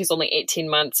 I know she's only 18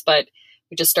 months, but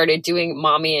we just started doing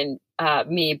mommy and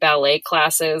me ballet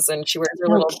classes, and she wears her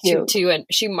little tutu, and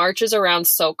she marches around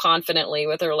so confidently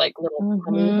with her like little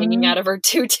tummy hanging out of her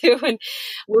tutu and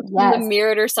looking in the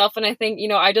mirror at herself. And I think,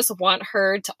 I just want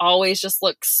her to always just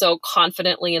look so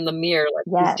confidently in the mirror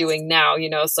like she's doing now,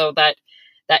 so that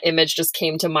image just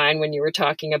came to mind when you were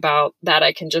talking about that.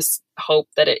 I can just hope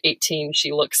that at 18,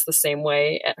 she looks the same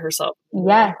way at herself.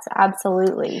 Yes,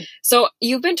 absolutely. So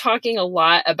you've been talking a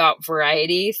lot about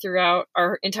variety throughout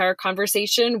our entire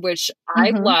conversation, which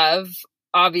I love,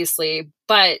 obviously,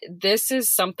 but this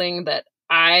is something that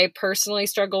I personally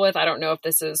struggle with. I don't know if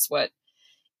this is what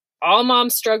all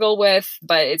moms struggle with,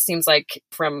 but it seems like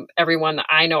from everyone that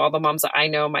I know, all the moms that I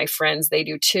know, my friends, they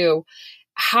do too.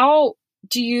 How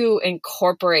do you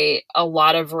incorporate a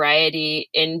lot of variety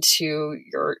into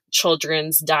your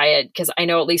children's diet? Because I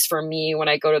know, at least for me, when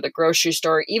I go to the grocery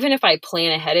store, even if I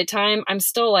plan ahead of time, I'm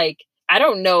still like, I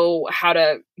don't know how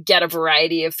to get a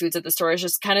variety of foods at the store. It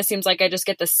just kind of seems like I just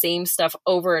get the same stuff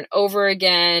over and over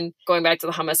again. Going back to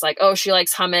the hummus, like, oh, she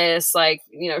likes hummus, like,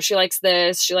 she likes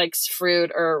this, she likes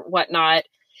fruit or whatnot.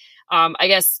 I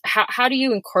guess, how do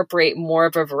you incorporate more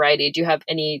of a variety? Do you have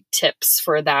any tips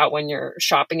for that when you're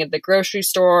shopping at the grocery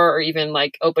store, or even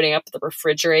like opening up the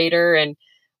refrigerator, and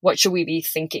what should we be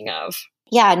thinking of?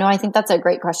 Yeah, no, I think that's a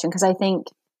great question, because I think,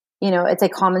 it's a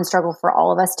common struggle for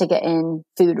all of us to get in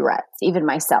food ruts, even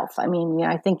myself. I mean,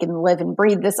 I think and live and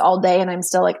breathe this all day, and I'm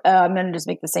still like, oh, I'm going to just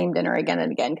make the same dinner again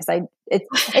and again, because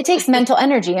it takes mental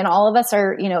energy, and all of us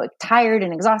are, tired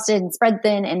and exhausted and spread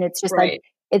thin, and it's just like,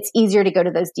 it's easier to go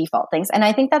to those default things. And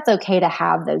I think that's okay to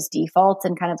have those defaults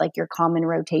and kind of like your common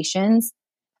rotations.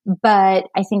 But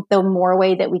I think the more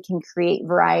way that we can create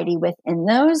variety within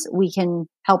those, we can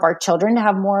help our children to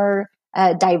have more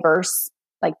diverse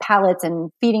like palates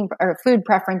and feeding or food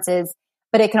preferences.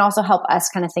 But it can also help us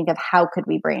kind of think of how could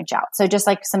we branch out. So just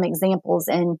like some examples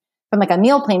from like a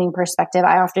meal planning perspective,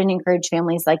 I often encourage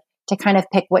families like to kind of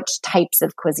pick which types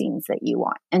of cuisines that you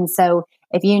want. And so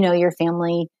if your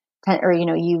family, or,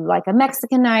 you like a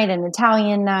Mexican night, an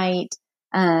Italian night,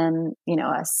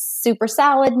 a super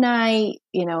salad night,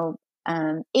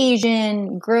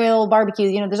 Asian grill,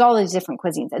 barbecue, there's all these different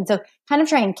cuisines. And so kind of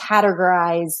try and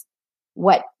categorize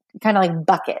what kind of like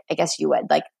bucket, I guess you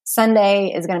would, like Sunday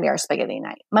is going to be our spaghetti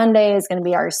night. Monday is going to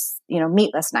be our,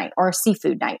 meatless night or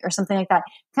seafood night or something like that.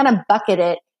 Kind of bucket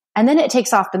it. And then it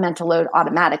takes off the mental load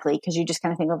automatically, because you just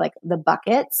kind of think of like the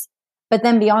buckets. But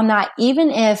then beyond that, even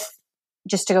if,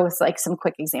 just to go with like some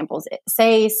quick examples,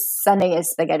 say Sunday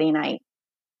is spaghetti night.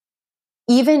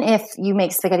 Even if you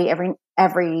make spaghetti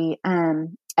every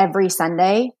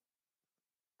Sunday,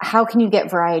 how can you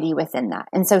get variety within that?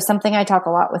 And so something I talk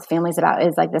a lot with families about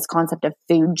is like this concept of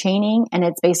food chaining. And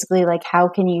it's basically like, how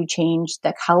can you change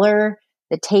the color,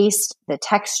 the taste, the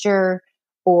texture,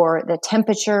 or the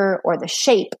temperature, or the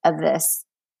shape of this?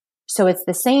 So it's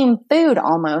the same food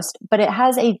almost, but it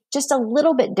has just a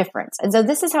little bit difference. And so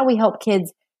this is how we help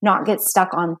kids not get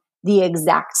stuck on the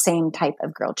exact same type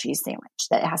of grilled cheese sandwich,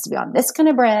 that it has to be on this kind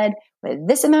of bread with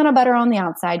this amount of butter on the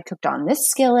outside, cooked on this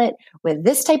skillet with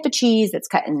this type of cheese that's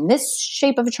cut in this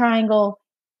shape of a triangle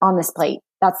on this plate.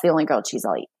 That's the only grilled cheese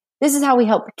I'll eat. This is how we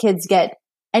help kids get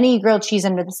any grilled cheese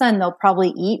under the sun they'll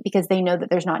probably eat, because they know that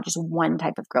there's not just one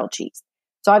type of grilled cheese.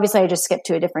 So obviously I just skipped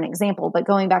to a different example, but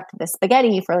going back to the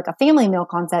spaghetti for like a family meal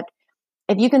concept,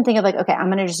 if you can think of like, okay,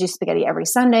 I'm going to just do spaghetti every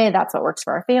Sunday. That's what works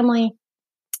for our family.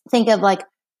 Think of like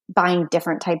buying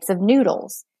different types of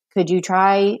noodles. Could you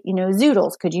try,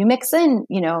 zoodles? Could you mix in,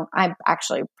 I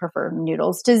actually prefer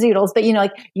noodles to zoodles, but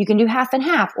like you can do half and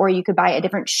half, or you could buy a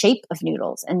different shape of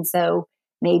noodles. And so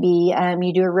maybe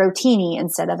you do a rotini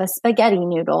instead of a spaghetti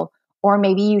noodle. Or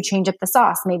maybe you change up the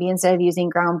sauce. Maybe instead of using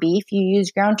ground beef, you use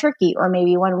ground turkey. Or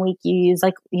maybe one week you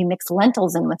mix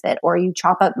lentils in with it. Or you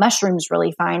chop up mushrooms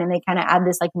really fine and they kind of add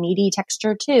this like meaty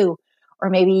texture too. Or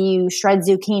maybe you shred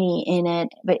zucchini in it.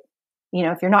 But,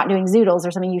 if you're not doing zoodles or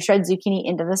something, you shred zucchini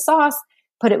into the sauce,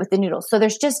 put it with the noodles. So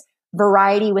there's just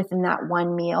variety within that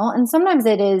one meal. And sometimes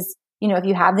it is if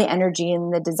you have the energy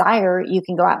and the desire, you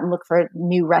can go out and look for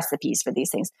new recipes for these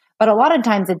things. But a lot of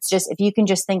times it's just, if you can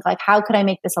just think like, how could I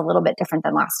make this a little bit different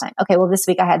than last time? Okay, well, this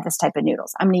week I had this type of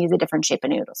noodles. I'm going to use a different shape of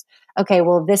noodles. Okay,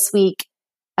 well, this week,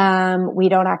 I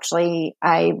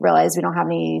realized we don't have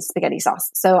any spaghetti sauce.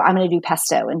 So I'm going to do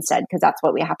pesto instead, because that's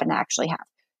what we happen to actually have.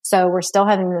 So we're still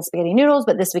having the spaghetti noodles,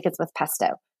 but this week it's with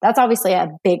pesto. That's obviously a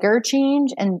bigger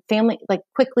change, and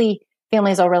quickly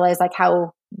families will realize like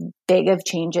how big of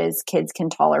changes kids can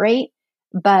tolerate.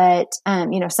 But,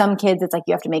 some kids, it's like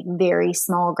you have to make very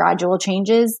small gradual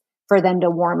changes for them to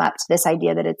warm up to this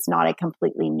idea that it's not a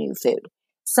completely new food.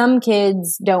 Some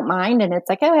kids don't mind, and it's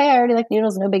like, oh, hey, I already like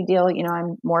noodles, no big deal.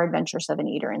 I'm more adventurous of an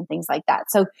eater and things like that.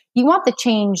 So you want the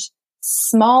change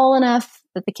small enough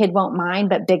that the kid won't mind,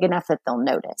 but big enough that they'll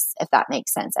notice, if that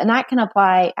makes sense. And that can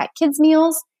apply at kids'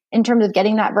 meals in terms of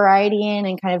getting that variety in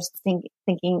and kind of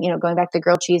thinking, going back to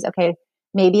grilled cheese. Okay,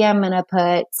 maybe I'm going to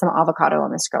put some avocado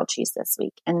on this grilled cheese this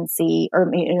week and see,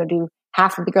 or, do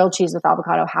half of the grilled cheese with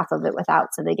avocado, half of it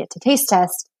without. So they get to taste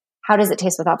test. How does it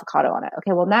taste with avocado on it?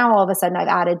 Okay, well, now all of a sudden I've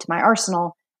added to my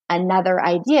arsenal another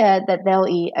idea that they'll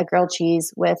eat a grilled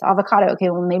cheese with avocado. Okay,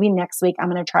 well, maybe next week I'm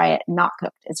going to try it not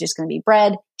cooked. It's just going to be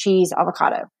bread, cheese,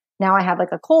 avocado. Now I have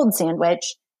like a cold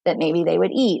sandwich that maybe they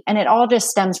would eat. And it all just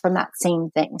stems from that same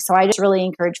thing. So I just really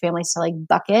encourage families to like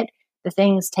bucket the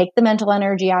things, take the mental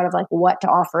energy out of like what to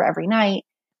offer every night.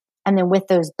 And then with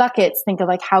those buckets, think of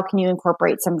like, how can you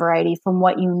incorporate some variety from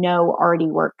what you know already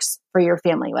works for your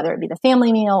family, whether it be the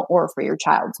family meal or for your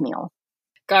child's meal.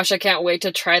 Gosh, I can't wait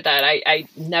to try that. I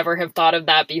never have thought of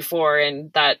that before.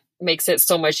 And that makes it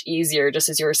so much easier, just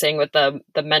as you were saying, with the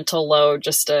mental load,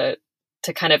 just to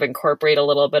kind of incorporate a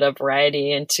little bit of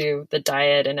variety into the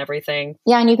diet and everything.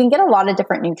 Yeah. And you can get a lot of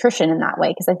different nutrition in that way.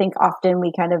 Because I think often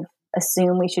we kind of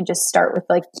assume we should just start with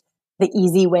like the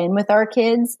easy win with our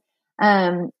kids.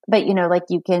 But like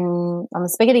you can, on the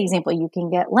spaghetti example, you can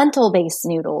get lentil based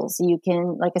noodles. You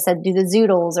can, like I said, do the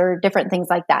zoodles or different things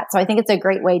like that. So I think it's a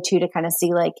great way too, to kind of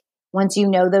see like, once you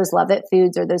know those love it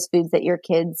foods or those foods that your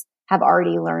kids have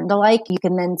already learned to like, you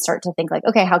can then start to think like,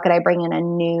 okay, how could I bring in a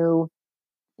new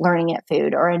learning it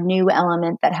food or a new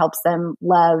element that helps them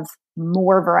love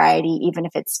more variety, even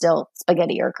if it's still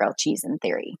spaghetti or grilled cheese in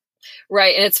theory.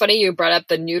 Right. And it's funny you brought up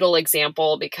the noodle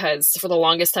example, because for the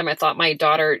longest time, I thought my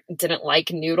daughter didn't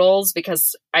like noodles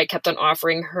because I kept on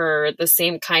offering her the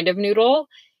same kind of noodle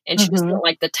and she just didn't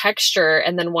like the texture.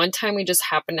 And then one time we just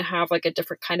happened to have like a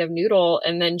different kind of noodle,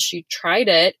 and then she tried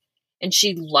it and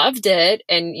she loved it.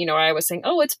 And, I was saying,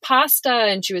 oh, it's pasta.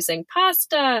 And she was saying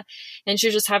pasta. And she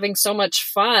was just having so much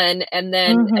fun. And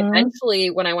then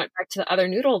eventually when I went back to the other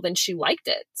noodle, then she liked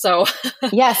it. So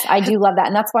yes, I do love that.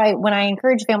 And that's why when I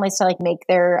encourage families to like make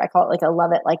I call it like a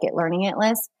love it, like it, learning it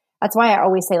list. That's why I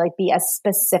always say like, be as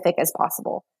specific as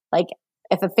possible. Like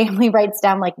if a family writes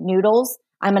down like noodles,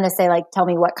 I'm going to say like, tell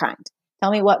me what kind,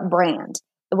 tell me what brand.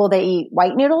 Will they eat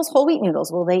white noodles, whole wheat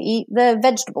noodles? Will they eat the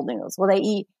vegetable noodles? Will they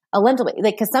eat a lentil?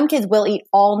 Like, because some kids will eat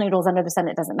all noodles under the sun.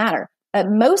 It doesn't matter. But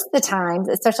most of the times,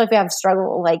 especially if we have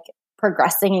struggle like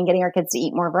progressing and getting our kids to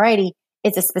eat more variety,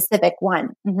 it's a specific one.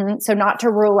 So not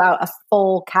to rule out a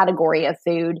full category of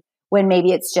food when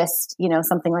maybe it's just,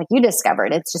 something like you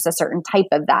discovered. It's just a certain type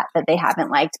of that they haven't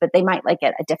liked, but they might like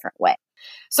it a different way.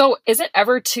 So is it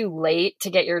ever too late to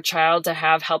get your child to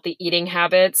have healthy eating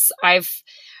habits? I've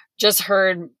just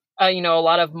heard, a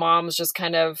lot of moms just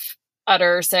kind of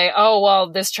say, oh,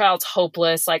 well, this child's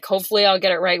hopeless. Like, hopefully I'll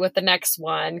get it right with the next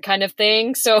one kind of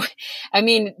thing. So, I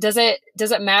mean, does it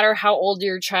matter how old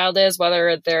your child is,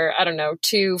 whether they're,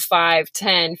 2, 5,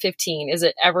 10, 15? Is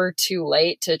it ever too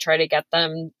late to try to get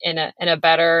them in a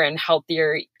better and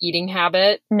healthier eating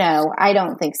habit? No, I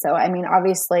don't think so. I mean,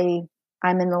 obviously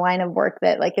I'm in the line of work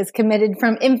that like is committed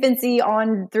from infancy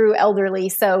on through elderly.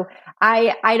 So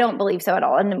I don't believe so at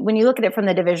all. And when you look at it from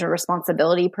the division of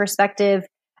responsibility perspective,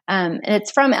 and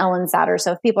it's from Ellen Satter.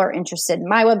 So if people are interested,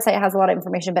 my website has a lot of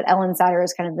information, but Ellen Satter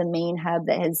is kind of the main hub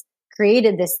that has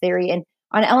created this theory. And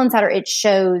on Ellen Satter, it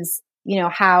shows,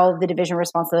 how the division of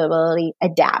responsibility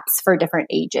adapts for different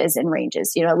ages and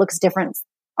ranges. It looks different,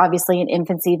 obviously, in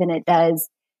infancy than it does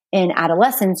in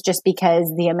adolescence, just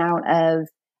because the amount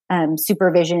of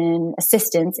supervision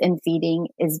assistance in feeding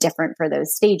is different for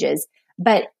those stages.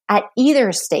 But at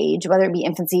either stage, whether it be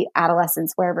infancy,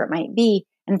 adolescence, wherever it might be,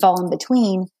 and fall in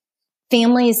between,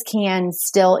 families can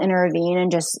still intervene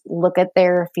and just look at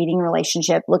their feeding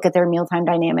relationship, look at their mealtime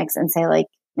dynamics and say like,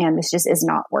 man, this just is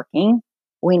not working.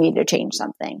 We need to change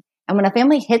something. And when a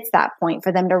family hits that point,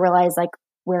 for them to realize like,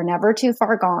 we're never too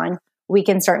far gone, we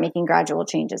can start making gradual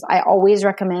changes. I always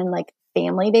recommend like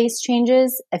family-based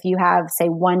changes. If you have, say,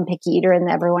 one picky eater and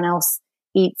everyone else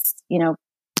eats,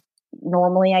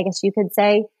 normally, I guess you could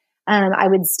say, I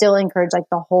would still encourage like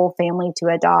the whole family to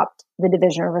adopt the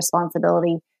division of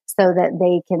responsibility so that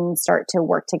they can start to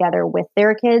work together with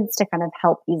their kids to kind of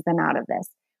help ease them out of this.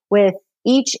 With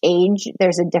each age,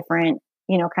 there's a different,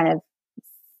 kind of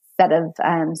set of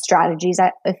strategies,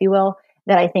 if you will,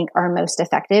 that I think are most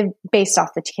effective based off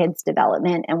the kids'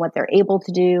 development and what they're able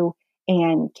to do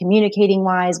and communicating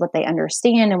wise, what they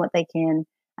understand and what they can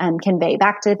convey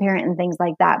back to the parent and things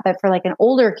like that. But for like an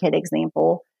older kid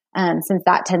example, since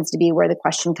that tends to be where the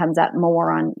question comes up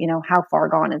more on, how far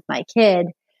gone is my kid?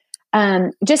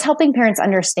 Just helping parents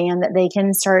understand that they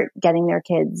can start getting their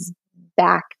kids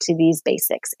back to these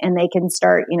basics, and they can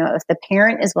start, if the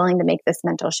parent is willing to make this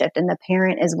mental shift and the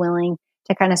parent is willing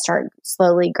to kind of start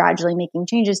slowly, gradually making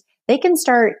changes, they can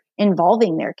start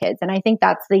involving their kids. And I think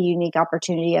that's the unique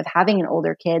opportunity of having an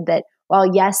older kid that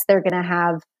while yes, they're going to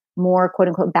have more quote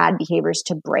unquote bad behaviors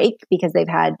to break because they've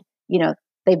had,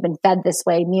 they've been fed this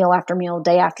way meal after meal,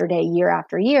 day after day, year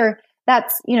after year.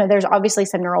 That's, there's obviously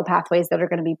some neural pathways that are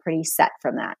going to be pretty set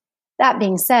from that. That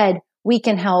being said, we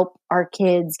can help our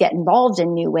kids get involved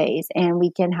in new ways, and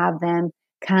we can have them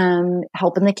come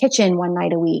help in the kitchen one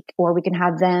night a week, or we can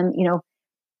have them,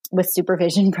 with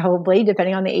supervision probably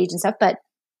depending on the age and stuff. But,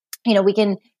 we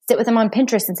can sit with them on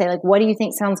Pinterest and say like, what do you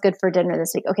think sounds good for dinner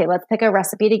this week? Okay, let's pick a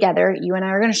recipe together. You and I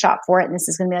are going to shop for it. And this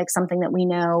is going to be like something that we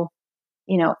know,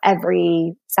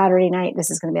 every Saturday night,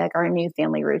 this is going to be like our new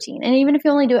family routine. And even if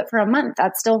you only do it for a month,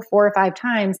 that's still 4 or 5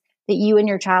 times that you and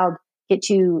your child get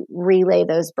to relay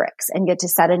those bricks and get to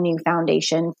set a new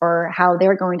foundation for how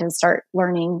they're going to start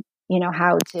learning,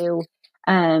 how to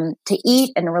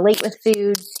eat and relate with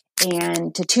food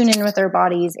and to tune in with their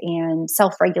bodies and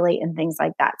self-regulate and things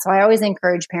like that. So I always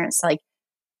encourage parents to, like,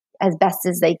 as best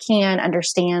as they can,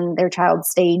 understand their child's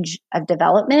stage of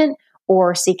development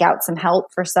or seek out some help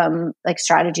for some like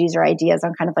strategies or ideas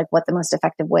on kind of like what the most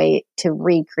effective way to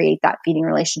recreate that feeding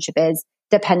relationship is,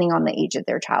 depending on the age of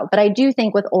their child. But I do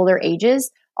think with older ages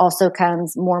also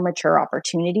comes more mature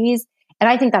opportunities. And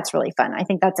I think that's really fun. I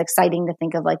think that's exciting to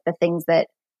think of like the things that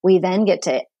we then get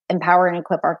to empower and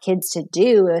equip our kids to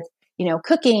do with,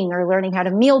 cooking or learning how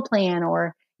to meal plan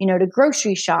or, to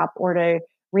grocery shop or to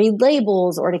read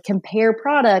labels or to compare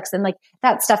products. And like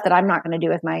that stuff that I'm not going to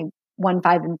do with my 1,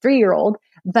 5, and 3-year-old.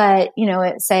 But,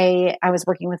 say I was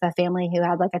working with a family who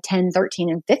had like a 10, 13,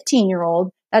 and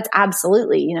 15-year-old, that's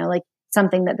absolutely, like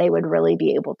something that they would really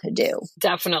be able to do.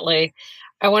 Definitely.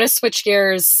 I want to switch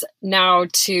gears now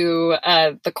to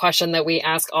the question that we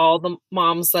ask all the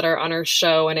moms that are on our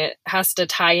show, and it has to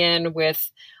tie in with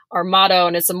our motto,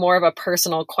 and it's a more of a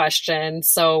personal question.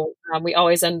 So we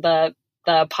always end the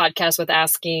podcast with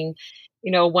asking,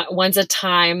 when's a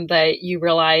time that you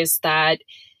realize that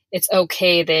it's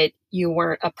okay that you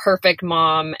weren't a perfect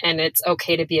mom and it's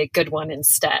okay to be a good one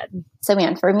instead? So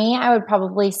man, for me, I would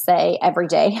probably say every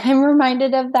day I'm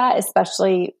reminded of that,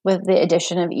 especially with the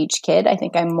addition of each kid. I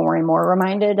think I'm more and more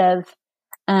reminded of,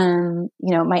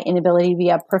 my inability to be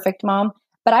a perfect mom.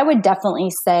 But I would definitely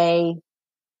say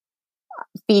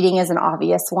feeding is an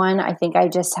obvious one. I think I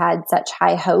just had such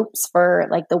high hopes for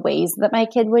like the ways that my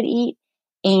kid would eat.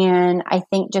 And I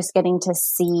think just getting to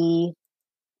see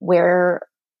where,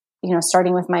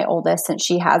 starting with my oldest, since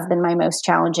she has been my most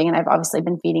challenging and I've obviously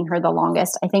been feeding her the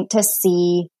longest, I think to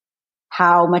see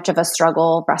how much of a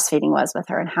struggle breastfeeding was with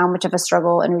her and how much of a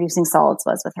struggle introducing solids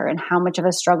was with her and how much of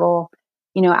a struggle,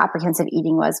 apprehensive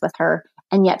eating was with her.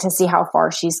 And yet to see how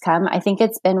far she's come, I think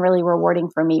it's been really rewarding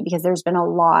for me because there's been a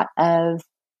lot of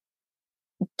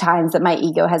times that my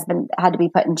ego had to be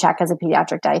put in check as a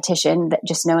pediatric dietitian, that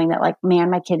just knowing that like,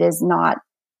 man, my kid is not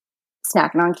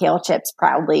snacking on kale chips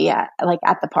proudly at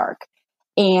the park.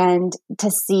 And to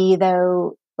see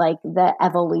though, like the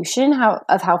evolution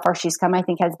of how far she's come, I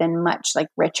think has been much like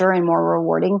richer and more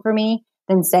rewarding for me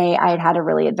than say I had a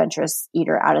really adventurous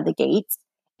eater out of the gates.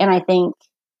 And I think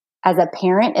as a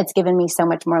parent, it's given me so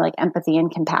much more like empathy and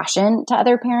compassion to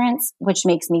other parents, which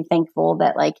makes me thankful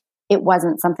that like it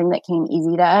wasn't something that came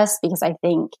easy to us, because I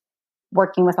think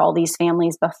working with all these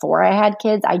families before I had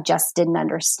kids, I just didn't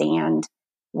understand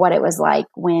what it was like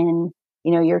when,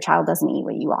 your child doesn't eat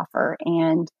what you offer.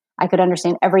 And I could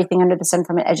understand everything under the sun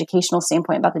from an educational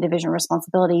standpoint about the division of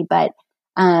responsibility, but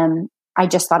I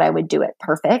just thought I would do it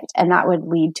perfect, and that would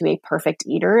lead to a perfect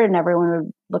eater, and everyone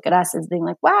would look at us as being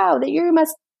like, wow, that you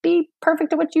must be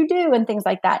perfect at what you do and things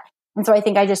like that. And so I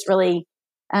think I just really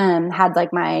had like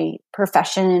my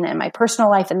profession and my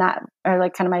personal life and that, or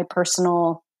like kind of my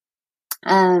personal,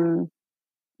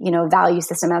 value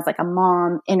system as like a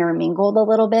mom intermingled a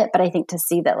little bit. But I think to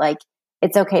see that like,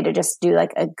 it's okay to just do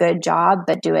like a good job,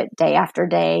 but do it day after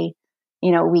day,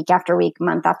 week after week,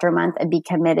 month after month, and be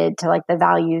committed to like the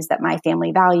values that my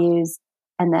family values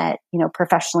and that,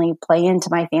 professionally play into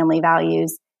my family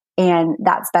values. And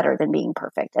that's better than being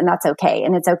perfect. And that's okay.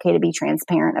 And it's okay to be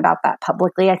transparent about that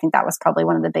publicly. I think that was probably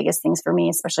one of the biggest things for me,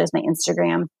 especially as my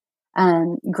Instagram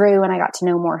grew and I got to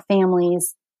know more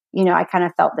families. I kind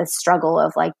of felt this struggle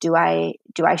of like, do I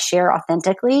share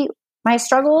authentically my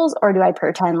struggles, or do I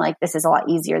pretend like this is a lot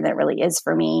easier than it really is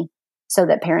for me, so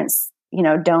that parents,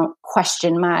 don't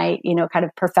question my, kind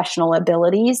of professional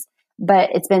abilities. But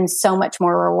it's been so much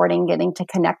more rewarding getting to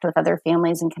connect with other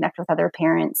families and connect with other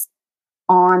parents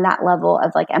on that level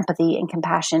of like empathy and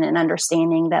compassion and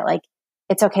understanding that like,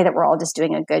 it's okay that we're all just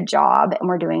doing a good job and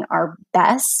we're doing our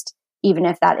best, even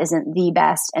if that isn't the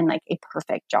best and like a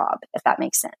perfect job, if that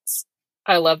makes sense.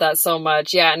 I love that so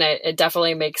much. Yeah. And it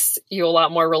definitely makes you a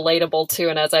lot more relatable too.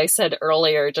 And as I said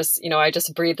earlier, just, I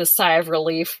just breathed a sigh of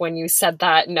relief when you said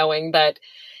that, knowing that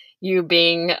you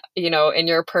being, in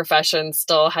your profession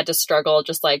still had to struggle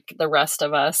just like the rest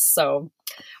of us. So,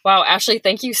 wow, Ashley,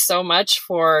 thank you so much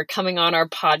for coming on our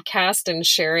podcast and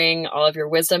sharing all of your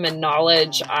wisdom and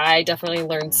knowledge. I definitely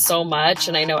learned so much,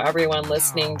 and I know everyone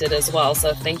listening did as well.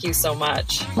 So thank you so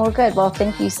much. Well, good. Well,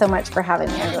 thank you so much for having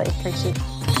me. I really appreciate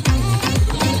it.